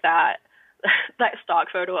seen like that stock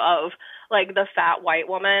photo of like the fat white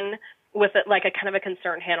woman with like a kind of a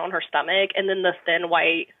concerned hand on her stomach, and then the thin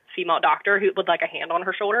white female doctor who with like a hand on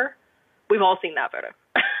her shoulder. We've all seen that photo.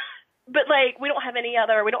 But like we don't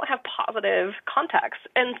have positive context.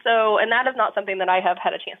 And that is not something that I have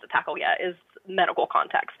had a chance to tackle yet, is medical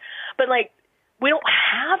context. But like we don't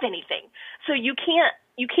have anything. So you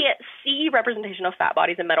can't see representation of fat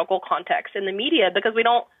bodies in medical context in the media because we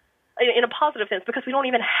don't, in a positive sense, because we don't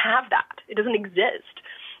even have that. It doesn't exist.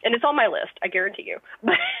 And it's on my list, I guarantee you.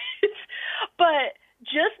 But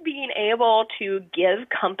just being able to give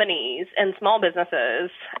companies and small businesses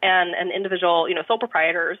and individual, sole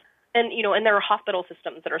proprietors, and there are hospital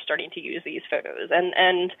systems that are starting to use these photos,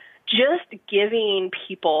 and just giving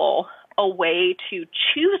people a way to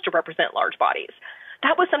choose to represent large bodies.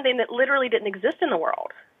 That was something that literally didn't exist in the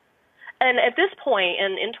world. And at this point,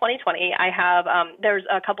 in 2020, I have there's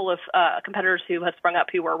a couple of competitors who have sprung up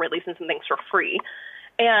who are releasing some things for free.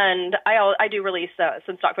 And I do release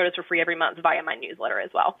some stock photos for free every month via my newsletter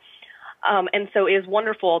as well. And so it is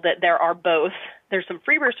wonderful that there's some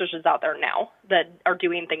free resources out there now that are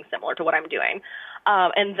doing things similar to what I'm doing.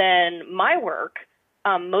 And then my work,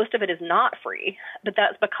 most of it is not free, but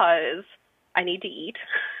that's because I need to eat.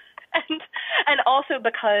 and also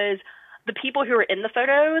because the people who are in the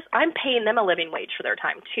photos, I'm paying them a living wage for their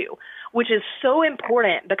time too, which is so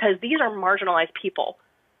important because these are marginalized people.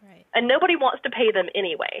 Right. And nobody wants to pay them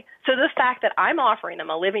anyway. So the fact that I'm offering them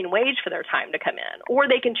a living wage for their time to come in, or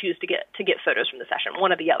they can choose to get photos from the session,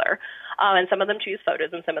 one or the other. And some of them choose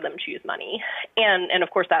photos and some of them choose money. And of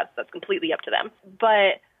course that's completely up to them.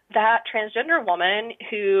 But that transgender woman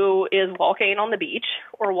who is walking on the beach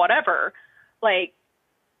or whatever, like,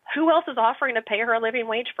 who else is offering to pay her a living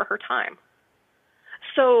wage for her time?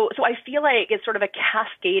 So I feel like it's sort of a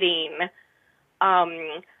cascading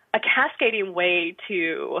way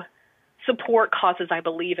to support causes I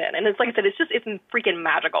believe in. And it's like I said, it's freaking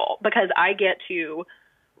magical because I get to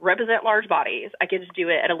represent large bodies. I get to do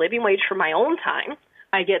it at a living wage for my own time.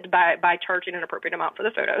 I get by charging an appropriate amount for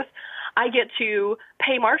the photos. I get to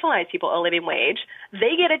pay marginalized people a living wage.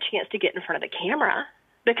 They get a chance to get in front of the camera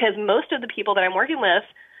because most of the people that I'm working with,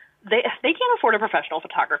 they can't afford a professional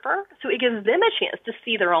photographer. So it gives them a chance to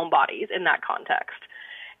see their own bodies in that context.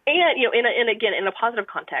 And, in a positive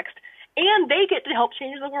context, and they get to help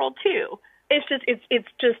change the world too.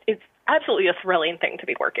 It's absolutely a thrilling thing to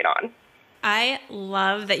be working on. I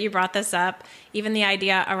love that you brought this up, even the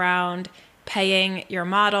idea around paying your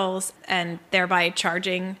models and thereby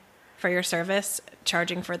charging for your service,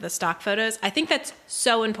 charging for the stock photos. I think that's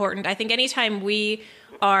so important. I think anytime we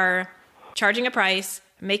are charging a price,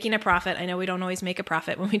 making a profit, I know we don't always make a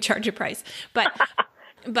profit when we charge a price,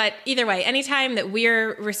 but either way, anytime that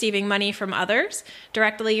we're receiving money from others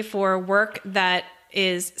directly for work that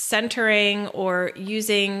is centering or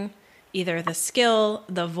using either the skill,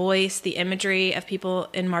 the voice, the imagery of people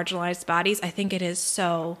in marginalized bodies, I think it is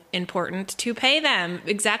so important to pay them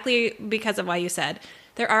exactly because of why you said.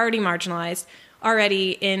 They're already marginalized,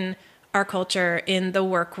 already in our culture, in the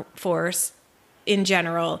workforce in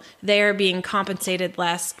general. They're being compensated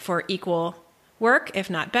less for equal work, if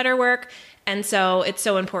not better work. And so it's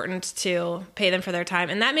so important to pay them for their time.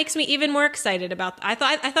 And that makes me even more excited I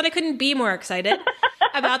thought I couldn't be more excited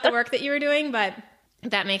about the work that you were doing, but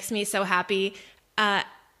that makes me so happy. I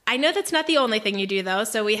know that's not the only thing you do though.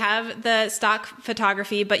 So we have the stock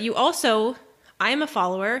photography, but you also, I am a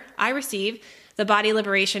follower. I receive the Body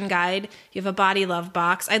Liberation Guide. You have a Body Love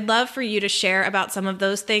box. I'd love for you to share about some of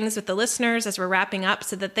those things with the listeners as we're wrapping up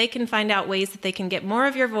so that they can find out ways that they can get more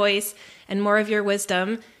of your voice and more of your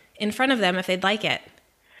wisdom in front of them if they'd like it.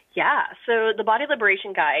 Yeah. So the Body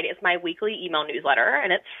Liberation Guide is my weekly email newsletter,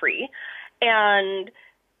 and it's free. And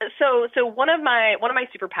so one of my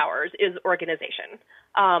superpowers is organization.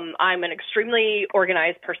 I'm an extremely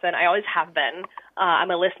organized person. I always have been.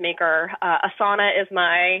 I'm a list maker. Asana is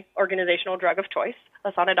my organizational drug of choice,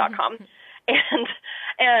 asana.com.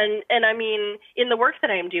 And I mean, in the work that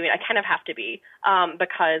I'm doing, I kind of have to be,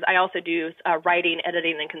 because I also do writing,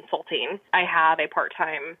 editing, and consulting. I have a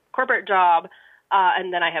part-time corporate job,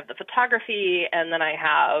 and then I have the photography, and then I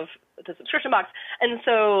have the subscription box. And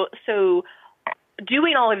so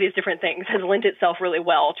doing all of these different things has lent itself really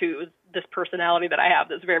well to this personality that I have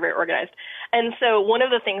that's very, very organized. And so one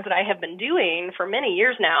of the things that I have been doing for many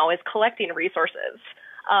years now is collecting resources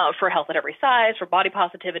for health at every size, for body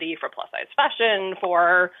positivity, for plus-size fashion,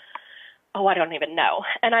 I don't even know.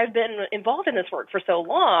 And I've been involved in this work for so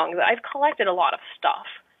long that I've collected a lot of stuff.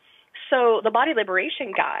 So the Body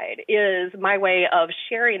Liberation Guide is my way of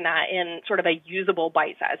sharing that in sort of a usable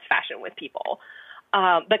bite-sized fashion with people.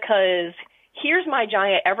 Because here's my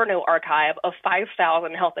giant Evernote archive of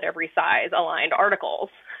 5,000 health at every size aligned articles.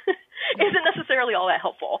 Isn't necessarily all that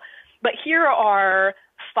helpful. But here are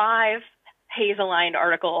 5 HAES aligned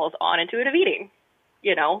articles on intuitive eating.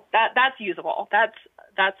 That's usable.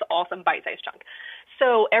 That's awesome bite-sized chunk.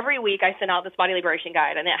 So every week I send out this Body Liberation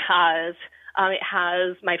Guide, and it has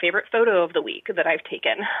my favorite photo of the week that I've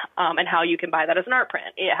taken, and how you can buy that as an art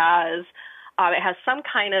print. It has some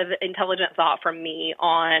kind of intelligent thought from me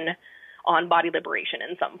on body liberation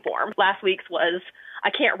in some form. Last week's was, I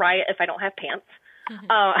can't write if I don't have pants,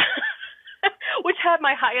 which had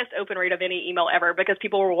my highest open rate of any email ever, because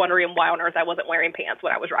people were wondering why on earth I wasn't wearing pants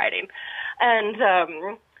when I was writing. And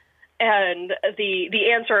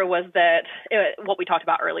the answer was that what we talked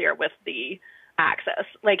about earlier with the access.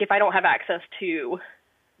 Like, if I don't have access to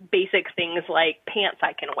basic things like pants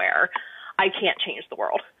I can wear, I can't change the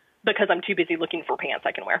world because I'm too busy looking for pants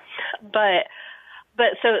I can wear. But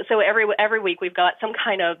so every week we've got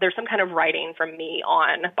there's some kind of writing from me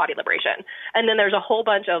on body liberation. And then there's a whole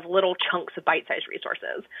bunch of little chunks of bite-sized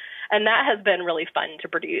resources. And that has been really fun to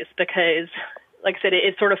produce because, like I said,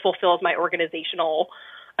 it sort of fulfills my organizational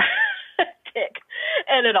tick.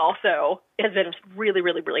 And it also has been really,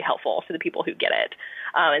 really, really helpful to the people who get it.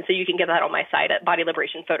 And so you can get that on my site at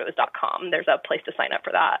bodyliberationphotos.com. There's a place to sign up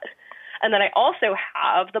for that. And then I also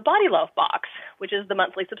have the Body Love Box, which is the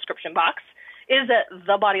monthly subscription box. Is at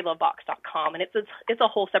thebodylovebox.com, and it's a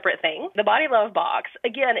whole separate thing. The Body Love Box,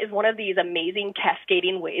 again, is one of these amazing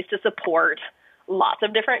cascading ways to support lots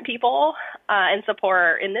of different people, and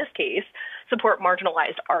in this case, support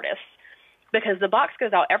marginalized artists. Because the box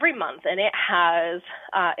goes out every month, and it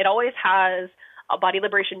always has a body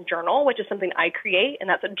liberation journal, which is something I create, and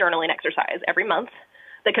that's a journaling exercise every month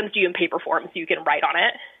that comes to you in paper form, so you can write on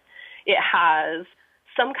it. It has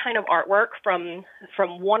some kind of artwork from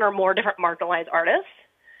one or more different marginalized artists.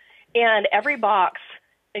 And every box,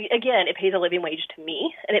 again, it pays a living wage to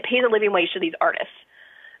me, and it pays a living wage to these artists.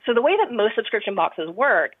 So the way that most subscription boxes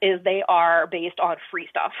work is they are based on free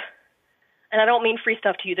stuff. And I don't mean free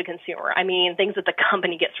stuff to you, the consumer. I mean things that the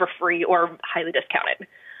company gets for free or highly discounted.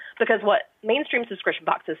 Because what mainstream subscription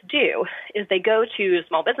boxes do is they go to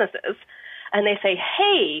small businesses and they say,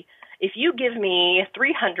 hey, if you give me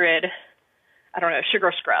 300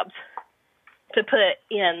 sugar scrubs to put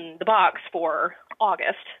in the box for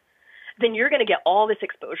August, then you're going to get all this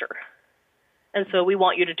exposure. And so we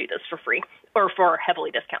want you to do this for free or for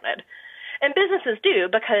heavily discounted. And businesses do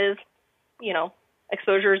because,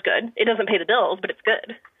 exposure is good. It doesn't pay the bills, but it's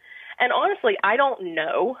good. And honestly, I don't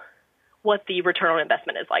know what the return on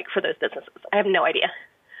investment is like for those businesses. I have no idea.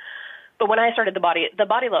 But when I started the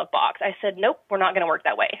Body Love Box, I said, nope, we're not going to work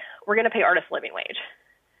that way. We're going to pay artists a living wage.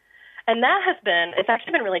 And it's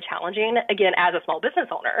actually been really challenging, again, as a small business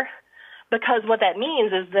owner, because what that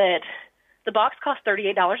means is that the box costs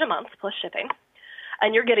 $38 a month plus shipping,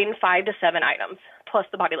 and you're getting 5 to 7 items plus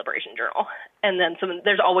the Body Liberation Journal. And then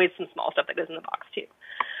there's always some small stuff that goes in the box too.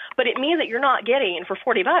 But it means that you're not getting, for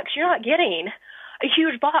 $40, you're not getting a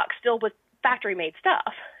huge box filled with factory-made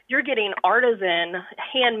stuff. You're getting artisan,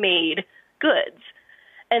 handmade goods.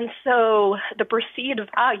 And so the perceived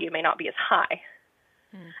value may not be as high.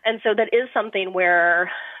 And so that is something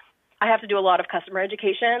where I have to do a lot of customer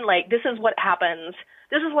education. Like, this is what happens.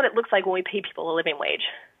 This is what it looks like when we pay people a living wage.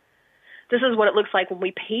 This is what it looks like when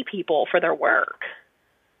we pay people for their work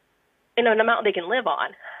in an amount they can live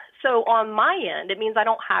on. So on my end, it means I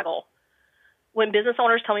don't haggle. When business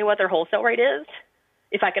owners tell me what their wholesale rate is,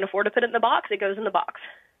 if I can afford to put it in the box, it goes in the box.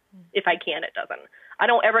 If I can, it doesn't. I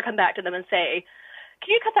don't ever come back to them and say,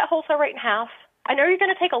 can you cut that wholesale rate in half? I know you're going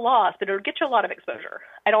to take a loss, but it'll get you a lot of exposure.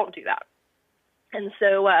 I don't do that. And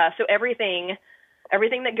so everything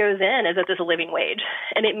that goes in is at this living wage.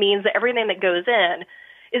 And it means that everything that goes in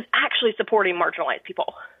is actually supporting marginalized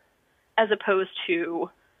people, as opposed to,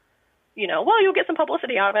 you'll get some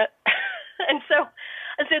publicity out of it. and so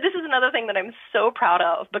this is another thing that I'm so proud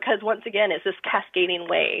of, because once again, it's this cascading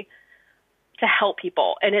way to help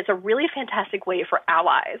people. And it's a really fantastic way for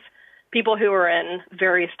allies, people who are in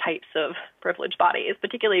various types of privileged bodies,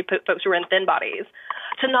 particularly folks who are in thin bodies,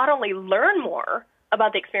 to not only learn more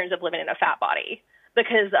about the experience of living in a fat body,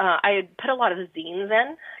 because I put a lot of zines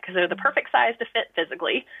in because they're the perfect size to fit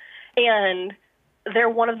physically, and they're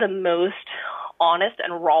one of the most honest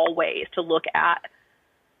and raw ways to look at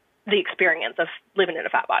the experience of living in a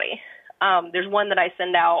fat body. There's one that I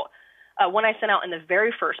send out, one I sent out in the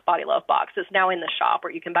very first Body Love Box that's now in the shop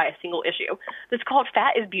where you can buy a single issue. It's called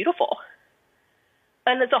Fat is Beautiful.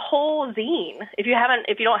 And it's a whole zine. If you haven't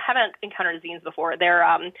encountered zines before, they're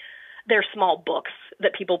small books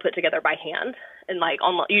that people put together by hand and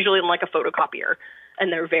usually on like a photocopier,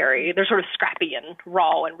 and they're sort of scrappy and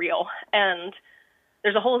raw and real. And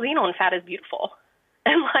there's a whole zine on fat is beautiful,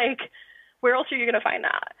 and where else are you going to find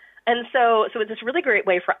that? And so it's this really great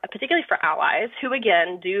way particularly for allies who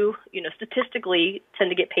again do statistically tend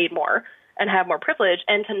to get paid more and have more privilege,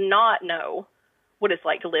 and to not know what it's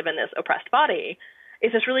like to live in this oppressed body.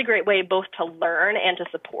 It's this really great way both to learn and to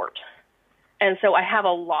support. And so I have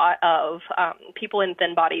a lot of people in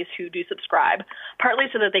thin bodies who do subscribe, partly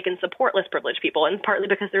so that they can support less privileged people, and partly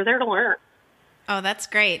because they're there to learn. Oh, that's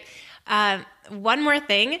great. One more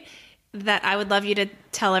thing that I would love you to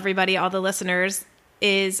tell everybody, all the listeners,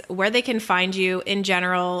 is where they can find you in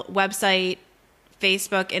general, website,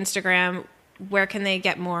 Facebook, Instagram. Where can they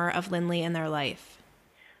get more of Lindley in their life?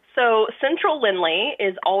 So Central Lindley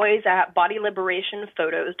is always at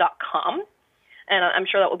bodyliberationphotos.com. And I'm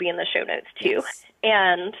sure that will be in the show notes too. Yes.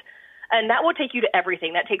 And that will take you to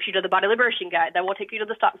everything. That takes you to the Body Liberation Guide. That will take you to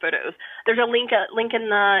the stock photos. There's a link in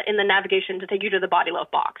the navigation to take you to the Body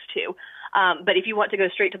Love box too. But if you want to go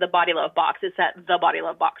straight to the Body Love box, it's at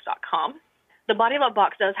thebodylovebox.com. The Body Love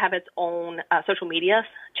box does have its own social media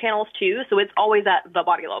channels too, so it's always at the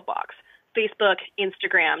Body Love box: Facebook,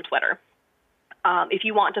 Instagram, Twitter. If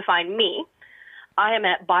you want to find me, I am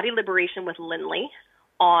at Body Liberation with Lindley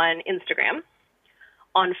on Instagram.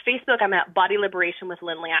 On Facebook, I'm at Body Liberation with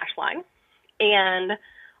Lindley Ashline. And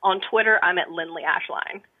on Twitter, I'm at Lindley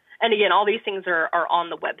Ashline. And again, all these things are on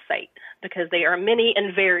the website because they are many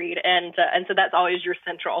and varied. And so that's always your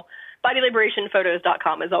central.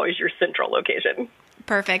 bodyliberationphotos.com is always your central location.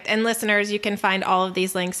 Perfect. And listeners, you can find all of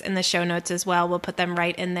these links in the show notes as well. We'll put them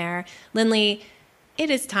right in there. Lindley, it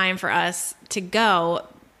is time for us to go.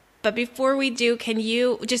 But before we do, can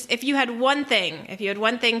you just, if you had one thing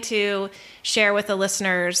to share with the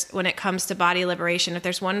listeners when it comes to body liberation, if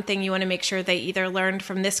there's one thing you want to make sure they either learned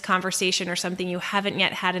from this conversation or something you haven't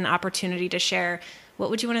yet had an opportunity to share,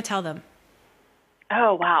 what would you want to tell them?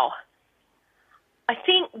 Oh, wow. I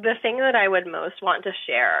think the thing that I would most want to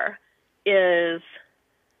share is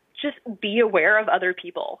just be aware of other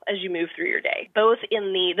people as you move through your day, both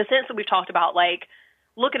in the sense that we've talked about,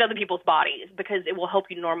 look at other people's bodies because it will help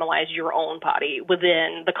you normalize your own body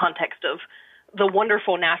within the context of the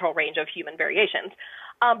wonderful natural range of human variations.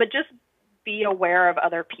 But just be aware of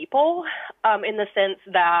other people in the sense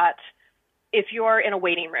that if you're in a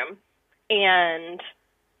waiting room and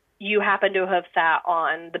you happen to have sat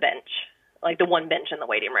on the bench, like the one bench in the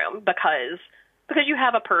waiting room, because you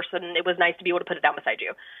have a person, it was nice to be able to put it down beside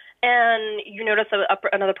you, and you notice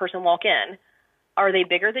another person walk in. Are they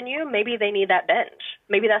bigger than you? Maybe they need that bench.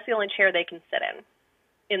 Maybe that's the only chair they can sit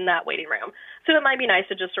in that waiting room. So it might be nice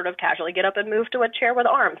to just sort of casually get up and move to a chair with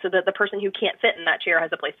arms so that the person who can't fit in that chair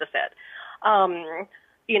has a place to sit.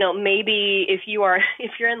 Maybe if you're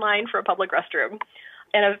in line for a public restroom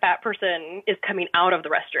and a fat person is coming out of the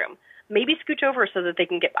restroom, maybe scooch over so that they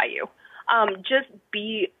can get by you. Just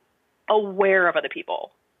be aware of other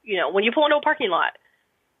people. When you pull into a parking lot,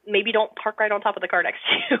 maybe don't park right on top of the car next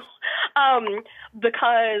to you.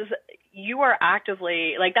 Because you are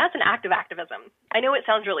actively, that's an act of activism. I know it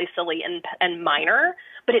sounds really silly and minor,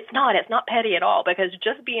 but it's not. It's not petty at all, because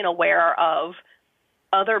just being aware of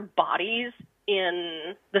other bodies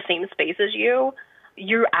in the same space as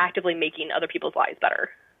you're actively making other people's lives better.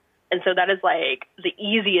 And so that is the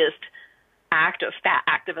easiest act of fat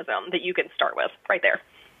activism that you can start with right there.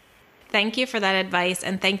 Thank you for that advice,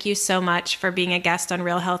 and thank you so much for being a guest on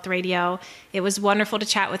Real Health Radio. It was wonderful to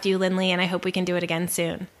chat with you, Lindley, and I hope we can do it again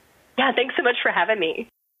soon. Yeah, thanks so much for having me.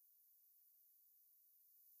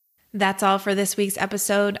 That's all for this week's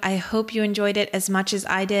episode. I hope you enjoyed it as much as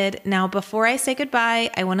I did. Now, before I say goodbye,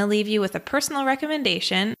 I want to leave you with a personal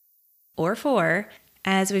recommendation, or four,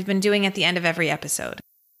 as we've been doing at the end of every episode.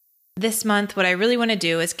 This month, what I really want to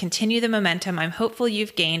do is continue the momentum I'm hopeful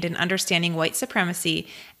you've gained in understanding white supremacy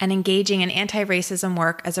and engaging in anti-racism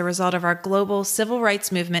work as a result of our global civil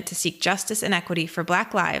rights movement to seek justice and equity for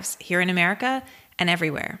Black lives here in America and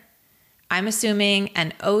everywhere. I'm assuming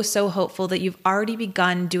and oh so hopeful that you've already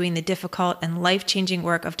begun doing the difficult and life-changing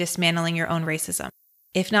work of dismantling your own racism.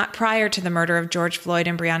 If not prior to the murder of George Floyd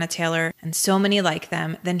and Breonna Taylor and so many like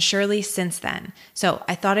them, then surely since then. So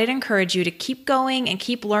I thought I'd encourage you to keep going and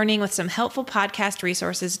keep learning with some helpful podcast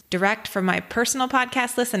resources direct from my personal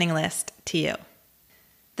podcast listening list to you.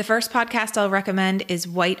 The first podcast I'll recommend is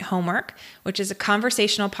White Homework, which is a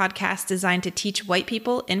conversational podcast designed to teach white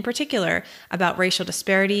people in particular about racial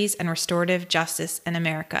disparities and restorative justice in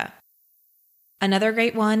America. Another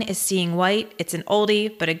great one is Seeing White. It's an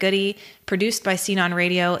oldie, but a goodie. Produced by Seen on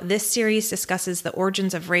Radio, this series discusses the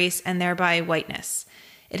origins of race and thereby whiteness.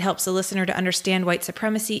 It helps the listener to understand white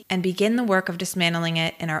supremacy and begin the work of dismantling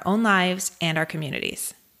it in our own lives and our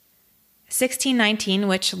communities. 1619,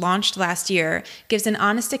 which launched last year, gives an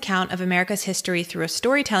honest account of America's history through a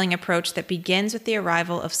storytelling approach that begins with the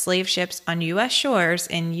arrival of slave ships on U.S. shores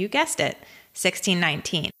in, you guessed it,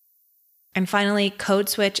 1619. And finally, Code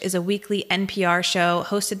Switch is a weekly NPR show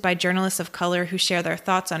hosted by journalists of color who share their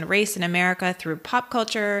thoughts on race in America through pop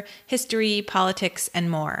culture, history, politics, and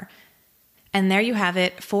more. And there you have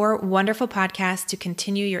it, 4 wonderful podcasts to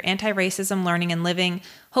continue your anti-racism learning and living.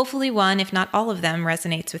 Hopefully one, if not all of them,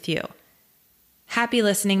 resonates with you. Happy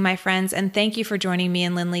listening, my friends, and thank you for joining me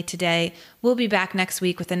and Lindley today. We'll be back next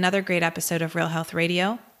week with another great episode of Real Health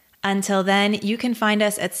Radio. Until then, you can find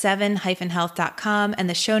us at 7-health.com, and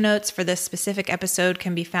the show notes for this specific episode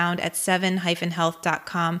can be found at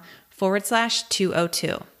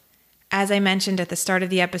 7-health.com/202. As I mentioned at the start of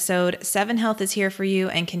the episode, 7 Health is here for you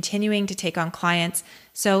and continuing to take on clients.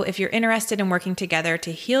 So if you're interested in working together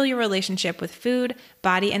to heal your relationship with food,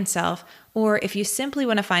 body, and self, or if you simply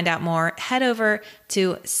want to find out more, head over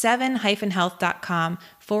to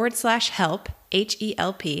 7-health.com/help,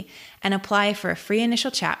 HELP, and apply for a free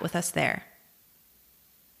initial chat with us there.